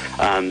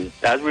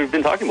as we've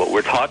been talking about,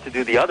 we're taught to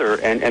do the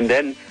other, and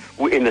then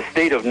in the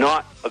state of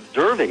not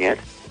observing it,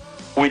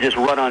 we just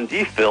run on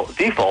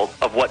default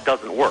of what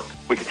doesn't work.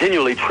 We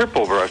continually trip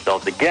over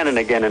ourselves again and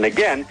again and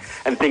again,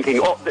 and thinking,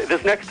 oh,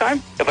 this next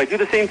time, if I do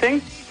the same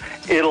thing,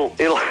 it'll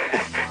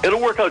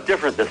it'll work out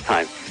different this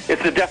time.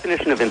 It's the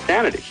definition of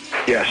insanity.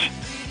 Yes.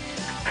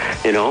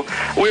 You know,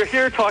 we're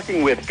here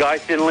talking with Guy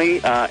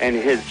Finley and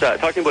his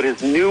talking about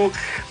his new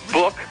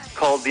book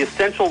called The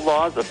Essential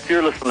Laws of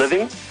Fearless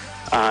Living.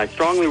 I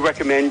strongly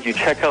recommend you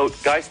check out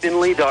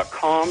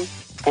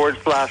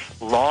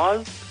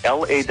guyfinley.com/laws,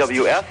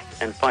 LAWS,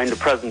 and find a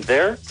present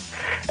there.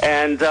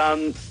 And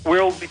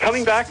we'll be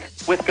coming back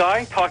with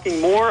Guy talking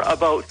more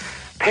about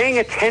paying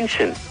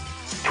attention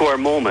to our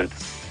moment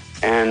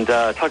and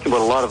talking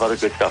about a lot of other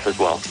good stuff as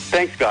well.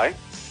 Thanks, Guy.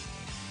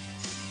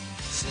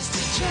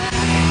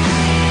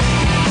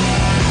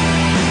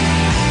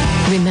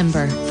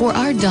 Remember, for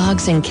our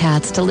dogs and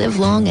cats to live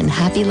long and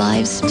happy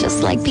lives,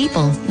 just like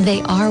people,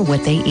 they are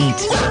what they eat.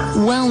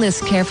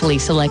 Wellness carefully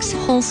selects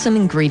wholesome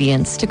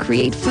ingredients to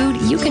create food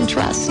you can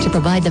trust to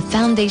provide the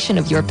foundation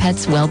of your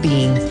pet's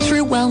well-being.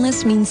 True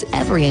wellness means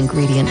every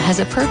ingredient has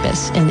a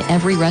purpose in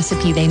every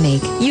recipe they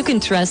make. You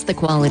can trust the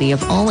quality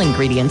of all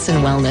ingredients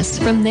in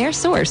wellness from their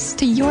source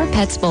to your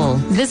pet's bowl.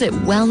 Visit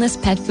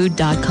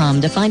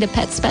wellnesspetfood.com to find a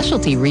pet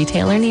specialty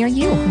retailer near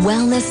you.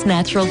 Wellness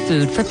natural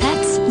food for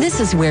pets. This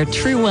is where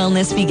true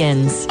wellness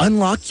begins.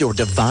 Unlock your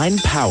divine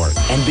power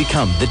and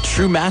become the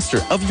true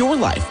master of your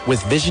life with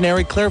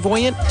visionary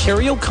clairvoyant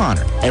Carrie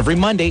O'Connor every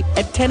Monday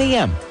at 10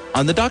 a.m.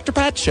 on The Dr.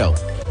 Pat Show.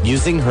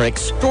 Using her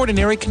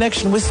extraordinary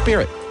connection with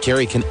spirit,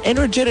 Carrie can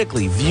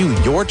energetically view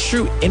your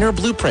true inner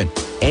blueprint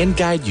and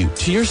guide you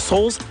to your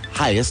soul's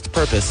highest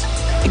purpose.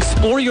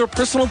 Explore your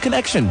personal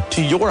connection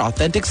to your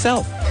authentic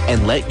self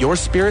and let your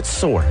spirit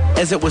soar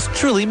as it was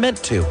truly meant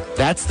to.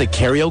 That's The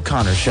Carrie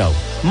O'Connor Show.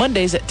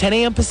 Mondays at 10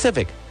 a.m.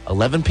 Pacific,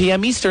 11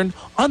 p.m. Eastern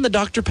on The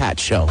Dr. Pat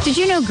Show. Did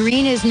you know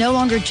green is no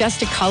longer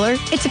just a color?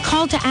 It's a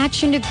call to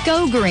action to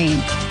go green.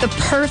 The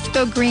Perf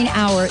Go Green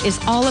Hour is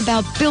all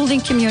about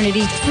building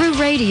community through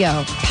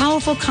radio.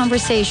 Powerful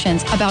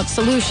conversations about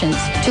solutions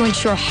to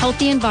ensure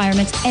healthy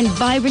environments and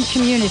vibrant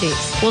communities.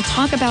 We'll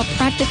talk about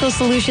practical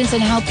solutions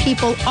and how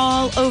people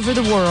all over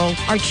the world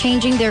are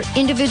changing their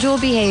individual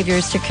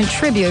behaviors to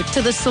contribute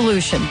to the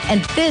solution.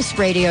 And this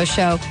radio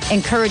show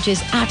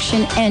encourages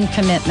action and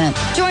commitment.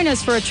 Join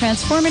us for a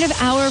transformative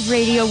hour of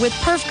radio with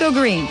Perf Go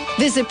Green.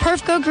 Visit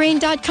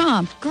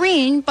perfgogreen.com.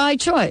 Green by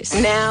choice.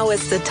 Now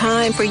is the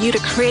time for you to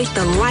create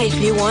the life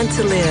you want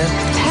to live.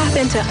 Tap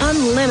Step into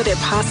unlimited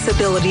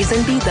possibilities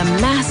and be the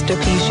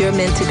masterpiece you're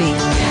meant to be.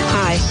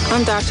 Hi,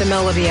 I'm Dr.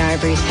 Melody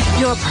Ivory,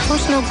 your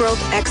personal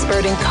growth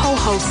expert and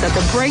co-host of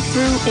the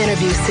Breakthrough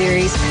Interview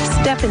Series,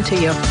 Step into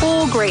Your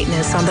Full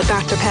Greatness on the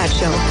Dr. Pat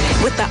Show.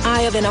 With the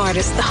eye of an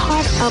artist, the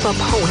heart of a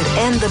poet,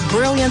 and the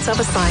brilliance of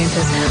a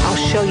scientist, I'll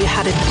show you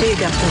how to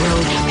dig up the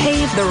road,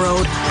 pave the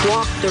road,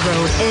 walk the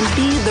road, and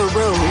be the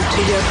road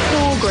to your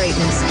full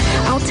greatness.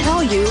 I'll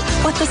tell you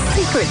what the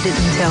secret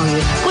didn't tell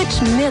you, which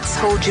myths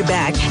hold you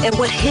back, and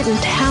what hidden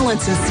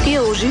talents and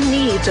skills you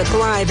need to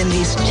thrive in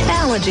these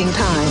challenging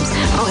times.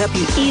 I'll help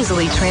you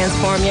easily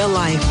transform your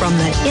life from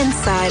the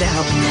inside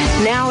out.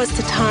 Now is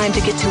the time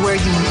to get to where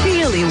you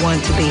really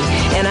want to be,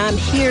 and I'm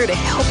here to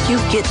help you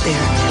get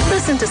there.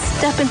 Listen to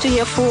Step Into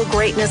Your Full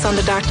Greatness on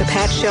the Dr.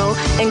 Pat Show,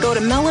 and go to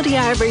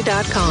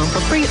melodyivory.com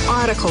for free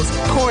articles,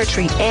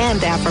 poetry,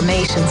 and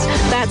affirmations.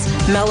 That's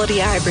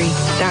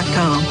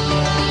melodyivory.com.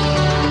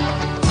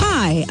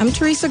 Hi, I'm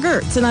Teresa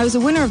Gertz, and I was a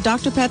winner of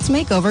Dr. Pat's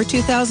Makeover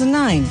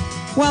 2009.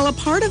 While a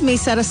part of me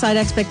set aside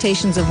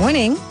expectations of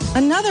winning,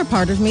 another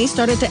part of me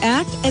started to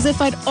act as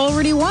if I'd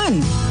already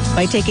won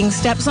by taking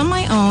steps on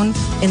my own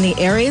in the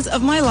areas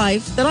of my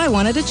life that I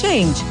wanted to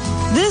change.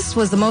 This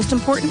was the most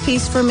important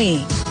piece for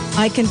me.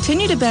 I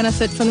continue to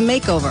benefit from the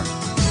makeover,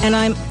 and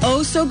I'm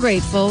oh so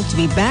grateful to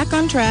be back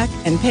on track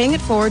and paying it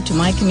forward to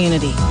my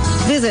community.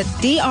 Visit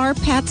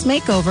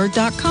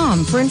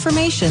drpatsmakeover.com for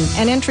information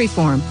and entry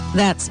form.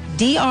 That's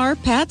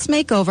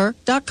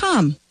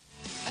drpatsmakeover.com.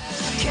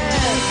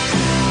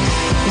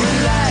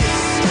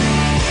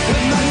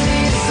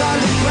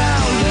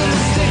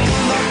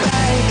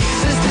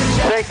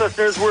 Thanks,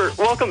 listeners.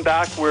 Welcome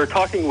back. We're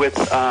talking with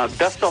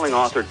best-selling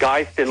author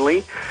Guy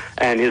Finley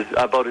and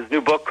about his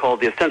new book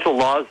called The Essential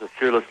Laws of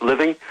Fearless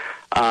Living.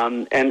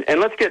 And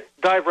let's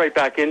dive right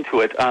back into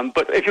it.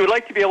 But if you would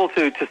like to be able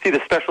to see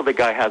the special that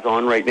Guy has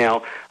on right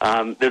now,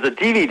 there's a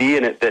DVD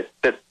in it that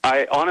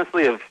I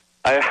honestly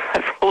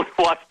I've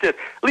watched it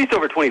at least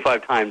over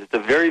 25 times. It's a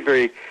very,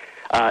 very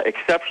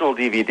exceptional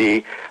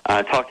DVD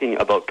talking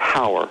about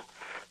power.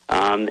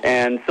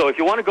 And so if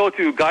you want to go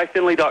to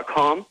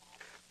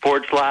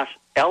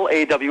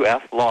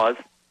guyfinley.com/LAWS laws,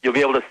 you'll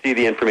be able to see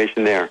the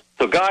information there.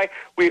 So, Guy,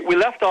 we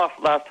left off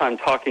last time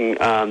talking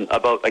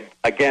about,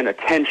 again,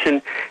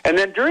 attention. And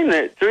then during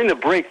the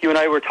break, you and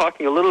I were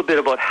talking a little bit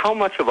about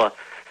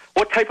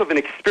what type of an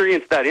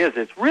experience that is.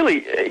 It's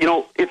really,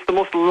 it's the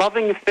most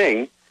loving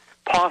thing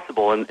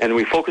possible. And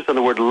we focus on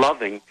the word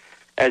loving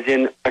as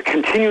in a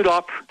continued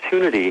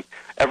opportunity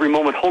every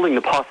moment, holding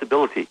the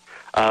possibility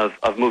of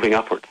moving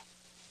upwards.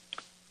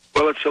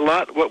 Well, it's a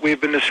lot what we've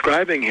been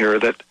describing here,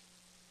 that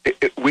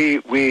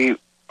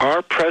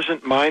our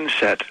present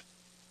mindset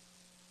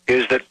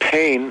is that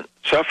pain,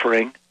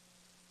 suffering,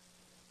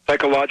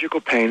 psychological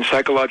pain,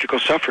 psychological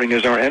suffering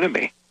is our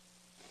enemy.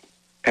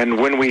 And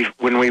when we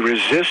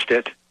resist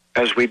it,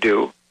 as we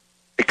do,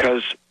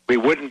 because we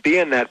wouldn't be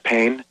in that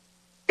pain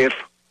if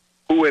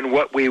who and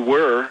what we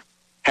were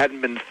hadn't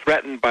been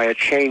threatened by a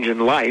change in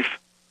life,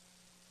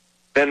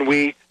 then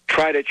we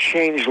try to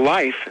change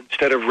life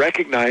instead of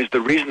recognize the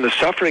reason the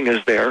suffering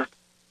is there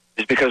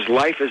is because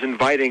life is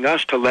inviting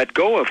us to let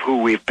go of who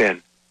we've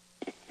been.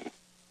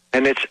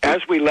 And it's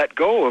as we let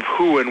go of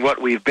who and what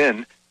we've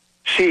been,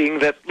 seeing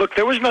that, look,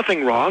 there was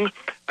nothing wrong.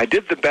 I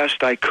did the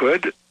best I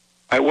could.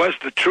 I was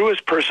the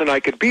truest person I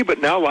could be,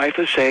 but now life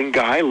is saying,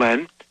 Guy,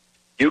 Len,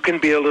 you can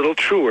be a little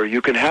truer.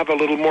 You can have a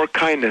little more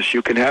kindness.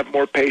 You can have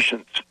more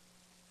patience.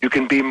 You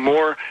can be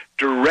more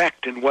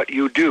direct in what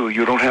you do.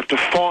 You don't have to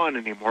fawn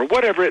anymore,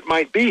 whatever it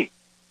might be.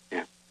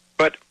 Yeah.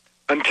 But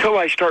until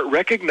I start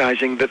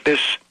recognizing that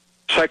this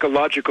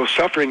psychological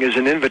suffering is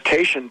an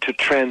invitation to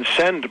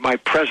transcend my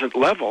present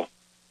level,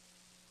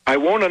 I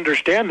won't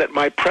understand that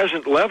my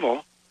present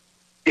level,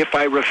 if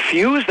I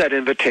refuse that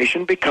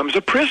invitation, becomes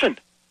a prison.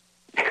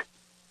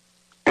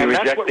 And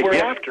that's what we're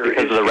after.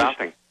 Because of the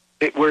wrapping.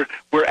 We're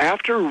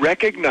after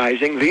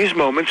recognizing these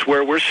moments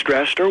where we're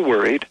stressed or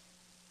worried,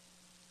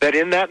 that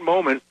in that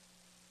moment,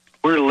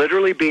 we're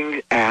literally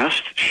being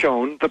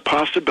shown the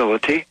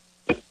possibility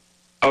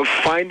of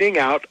finding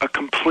out a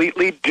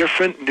completely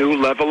different new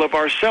level of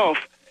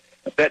ourself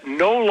that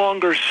no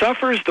longer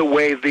suffers the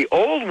way the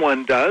old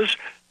one does,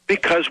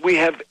 because we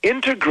have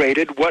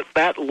integrated what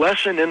that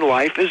lesson in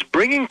life is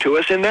bringing to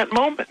us in that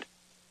moment.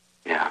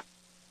 Yeah,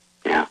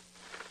 yeah.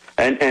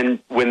 And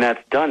when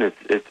that's done,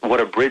 it's what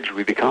a bridge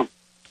we become.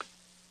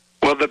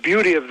 Well, the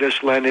beauty of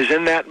this, Len, is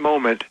in that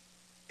moment,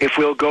 if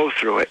we'll go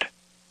through it,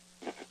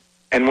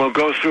 and we'll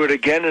go through it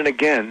again and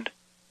again,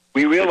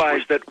 we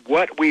realize that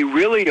what we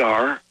really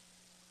are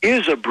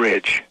is a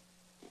bridge.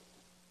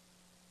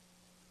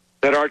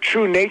 That our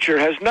true nature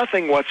has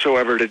nothing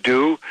whatsoever to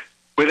do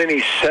with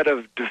any set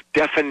of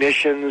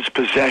definitions,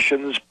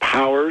 possessions,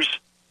 powers.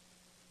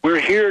 We're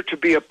here to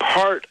be a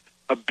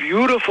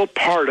beautiful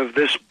part of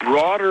this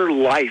broader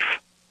life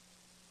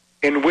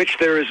in which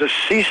there is a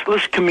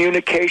ceaseless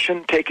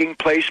communication taking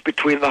place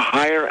between the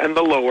higher and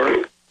the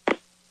lower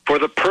for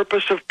the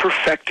purpose of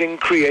perfecting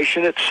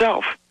creation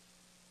itself.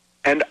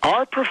 And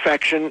our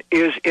perfection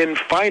is in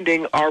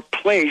finding our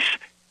place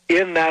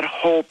in that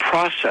whole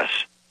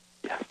process.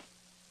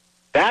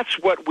 That's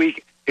what we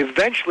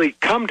eventually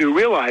come to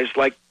realize,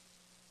 like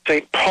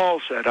St.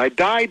 Paul said, I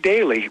die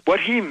daily. What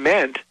he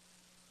meant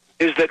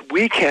is that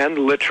we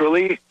can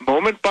literally,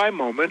 moment by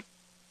moment,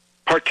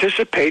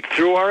 participate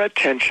through our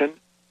attention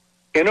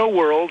in a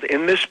world,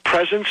 in this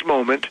presence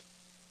moment,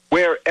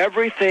 where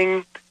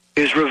everything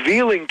is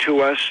revealing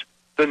to us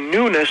the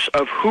newness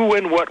of who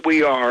and what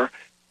we are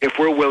if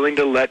we're willing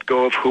to let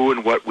go of who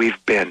and what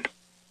we've been.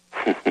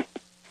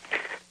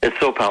 It's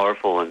so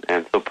powerful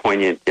and so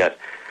poignant, yet,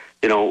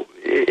 you know,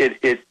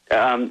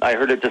 I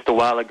heard it just a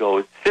while ago.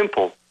 It's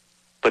simple,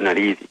 but not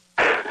easy.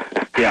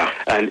 Yeah.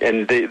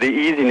 And the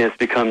easiness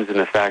becomes in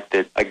the fact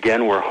that,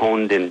 again, we're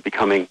honed in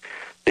becoming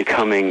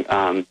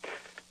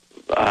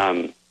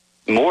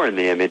more in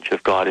the image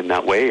of God in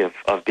that way of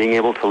being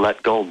able to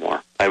let go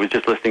more. I was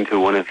just listening to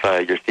one of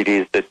your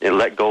CDs that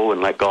Let Go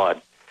and Let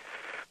God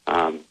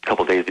a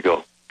couple days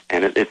ago.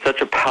 And it's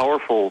such a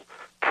powerful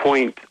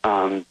point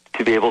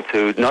to be able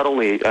to not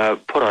only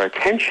put our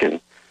attention,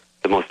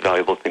 the most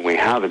valuable thing we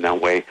have in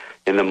that way,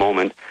 in the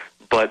moment,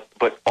 but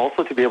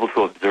also to be able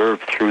to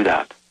observe through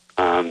that.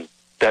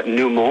 That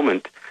new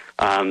moment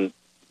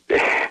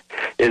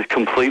is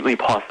completely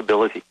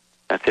possibility.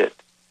 That's it.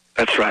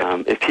 That's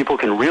right. If people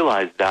can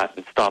realize that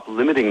and stop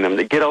limiting them,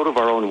 to get out of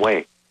our own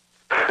way,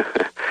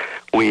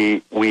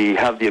 we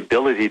have the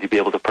ability to be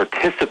able to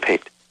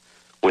participate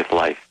with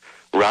life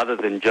rather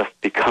than just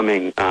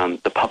becoming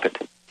the puppet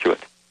to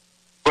it.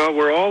 Well,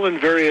 we're all in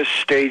various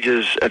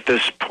stages at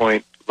this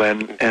point,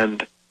 Len,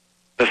 and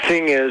the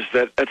thing is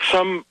that at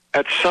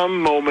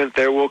some moment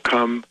there will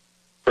come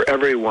for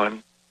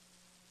everyone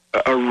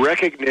a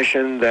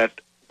recognition that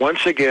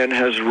once again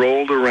has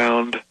rolled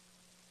around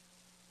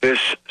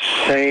this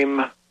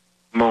same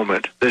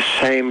moment, this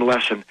same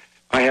lesson.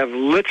 I have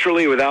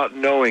literally, without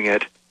knowing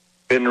it,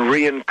 been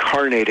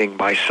reincarnating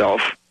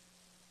myself.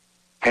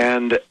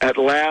 And at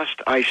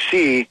last I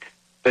see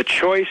the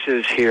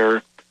choices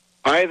here.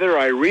 Either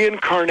I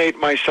reincarnate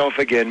myself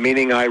again,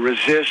 meaning I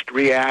resist,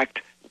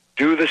 react,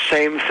 do the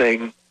same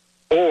thing,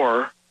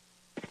 or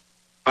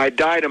I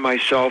die to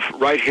myself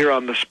right here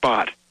on the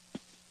spot.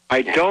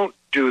 I don't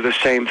do the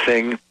same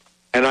thing,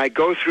 and I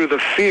go through the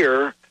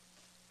fear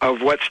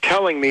of what's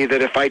telling me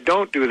that if I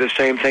don't do the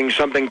same thing,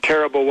 something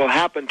terrible will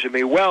happen to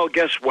me. Well,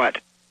 guess what?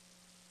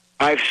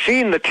 I've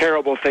seen the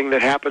terrible thing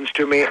that happens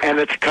to me, and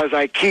it's because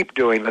I keep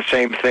doing the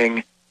same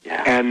thing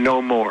and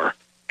no more.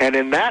 And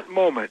in that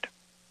moment,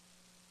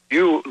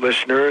 you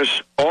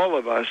listeners, all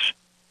of us,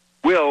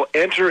 will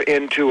enter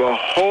into a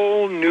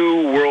whole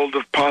new world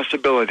of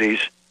possibilities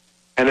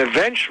and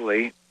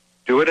eventually,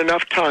 do it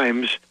enough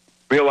times,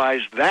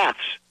 realize that's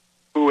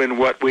who and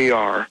what we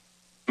are,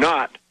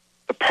 not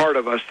the part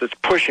of us that's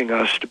pushing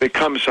us to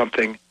become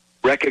something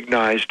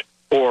recognized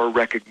or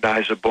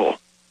recognizable.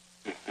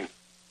 Mm-hmm.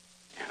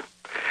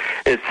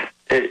 Yeah.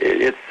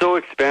 It's so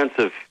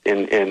expansive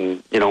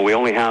in you know, we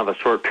only have a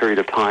short period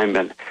of time,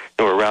 and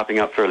we're wrapping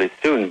up fairly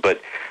soon,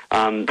 but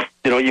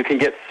you know, you can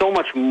get so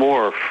much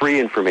more free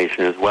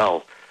information as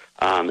well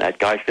at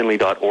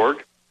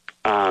guyfinley.org.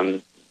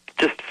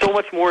 Just so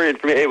much more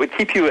information. It would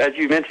keep you, as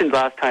you mentioned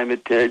last time,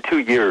 2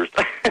 years.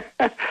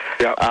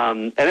 Yeah.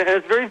 And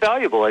it's very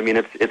valuable. I mean,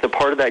 it's a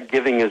part of that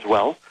giving as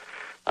well,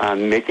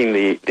 making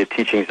the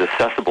teachings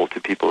accessible to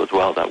people as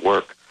well, that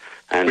work.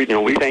 And, you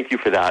know, we thank you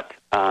for that.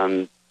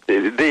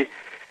 The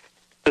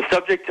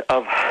subject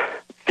of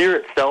fear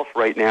itself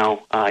right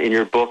now in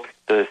your book,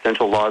 The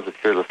Essential Laws of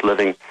Fearless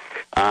Living,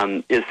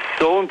 is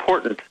so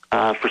important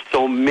for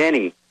so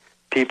many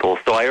people.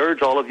 So I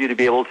urge all of you to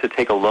be able to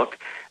take a look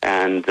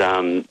and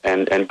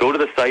go to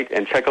the site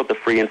and check out the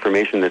free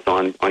information that's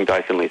on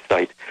Guy Finley's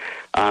site.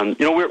 You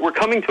know, we're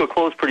coming to a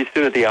close pretty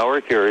soon at the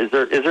hour here. Is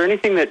there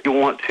anything that you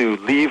want to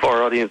leave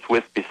our audience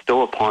with,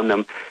 bestow upon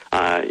them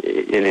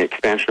in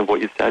expansion of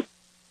what you said?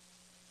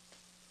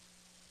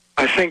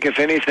 I think, if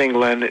anything,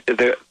 Len,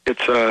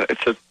 it's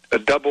a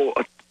double,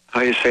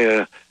 how you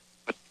say,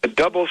 a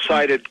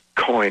double-sided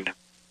coin.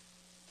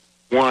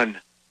 One,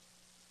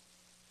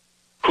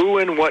 who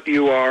and what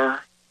you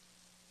are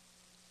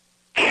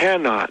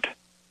cannot,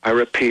 I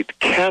repeat,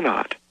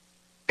 cannot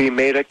be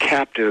made a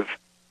captive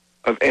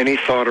of any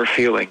thought or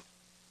feeling.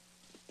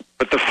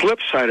 But the flip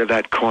side of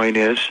that coin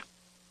is,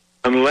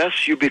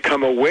 unless you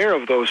become aware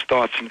of those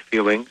thoughts and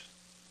feelings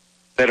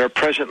that are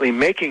presently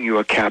making you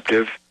a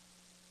captive,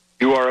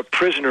 you are a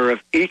prisoner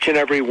of each and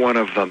every one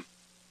of them.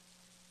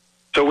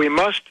 So we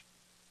must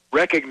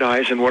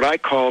recognize, and what I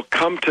call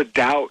come to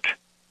doubt.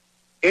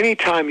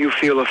 Anytime you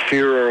feel a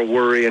fear or a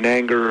worry, an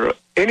anger, or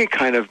any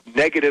kind of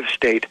negative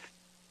state,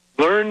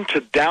 learn to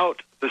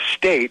doubt the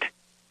state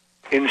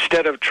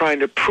instead of trying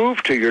to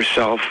prove to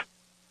yourself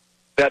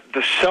that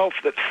the self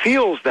that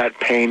feels that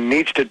pain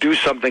needs to do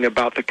something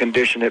about the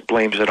condition it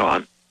blames it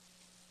on.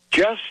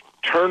 Just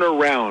turn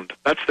around.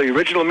 That's the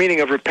original meaning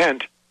of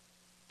repent.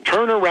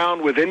 Turn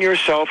around within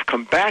yourself,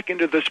 come back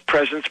into this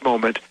presence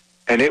moment,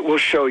 and it will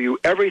show you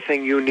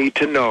everything you need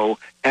to know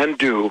and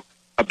do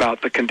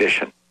about the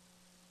condition.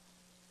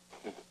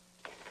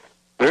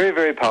 Very,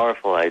 very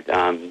powerful.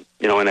 And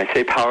I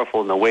say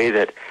powerful in the way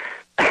that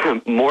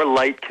more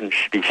light can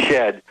be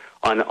shed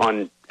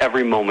on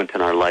every moment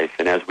in our life.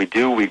 And as we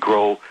do, we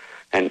grow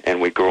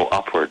and we grow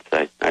upwards.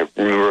 I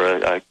remember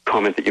a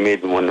comment that you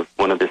made in one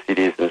of the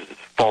CDs, and it's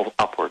fall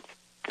upwards.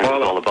 And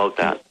it's all about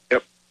that.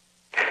 Yep.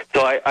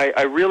 So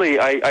I really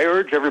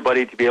urge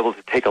everybody to be able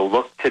to take a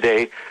look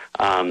today.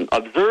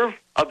 Observe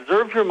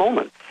your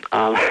moments.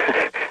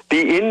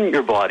 Be in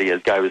your body,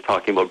 as Guy was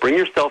talking about. Bring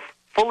yourself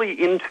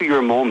fully into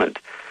your moment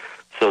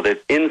so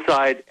that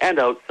inside and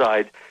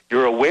outside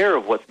you're aware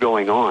of what's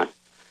going on.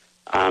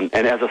 And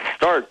as a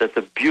start, that's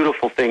a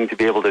beautiful thing to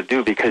be able to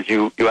do, because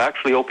you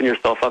actually open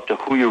yourself up to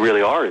who you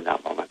really are in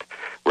that moment,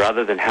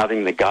 rather than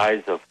having the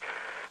guise of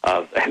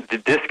the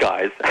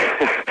disguise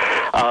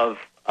of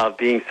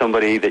being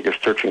somebody that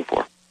you're searching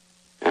for.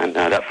 And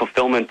that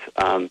fulfillment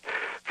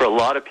for a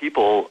lot of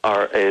people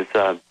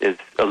is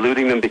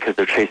eluding them because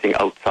they're chasing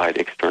outside,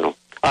 external.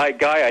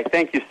 Guy, I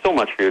thank you so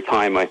much for your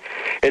time.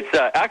 It's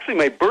actually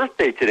my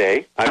birthday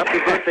today.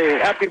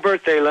 Happy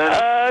birthday,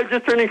 Len.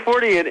 Just turning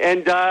 40,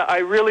 and I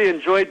really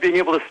enjoyed being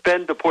able to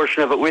spend a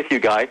portion of it with you,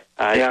 Guy.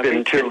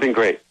 Me too. It's been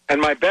great.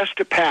 And my best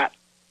to Pat.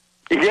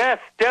 Yes,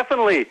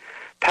 definitely.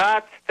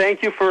 Pat,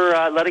 thank you for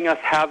letting us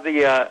have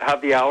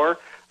the hour.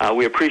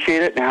 We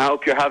appreciate it, and I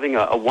hope you're having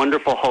a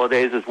wonderful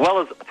holidays, as well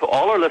as to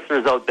all our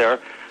listeners out there.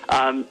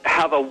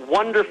 Have a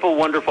wonderful,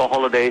 wonderful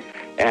holiday,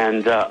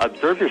 and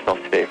observe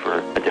yourself today for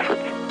a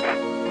difference.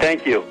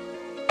 Thank you.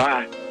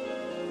 Bye.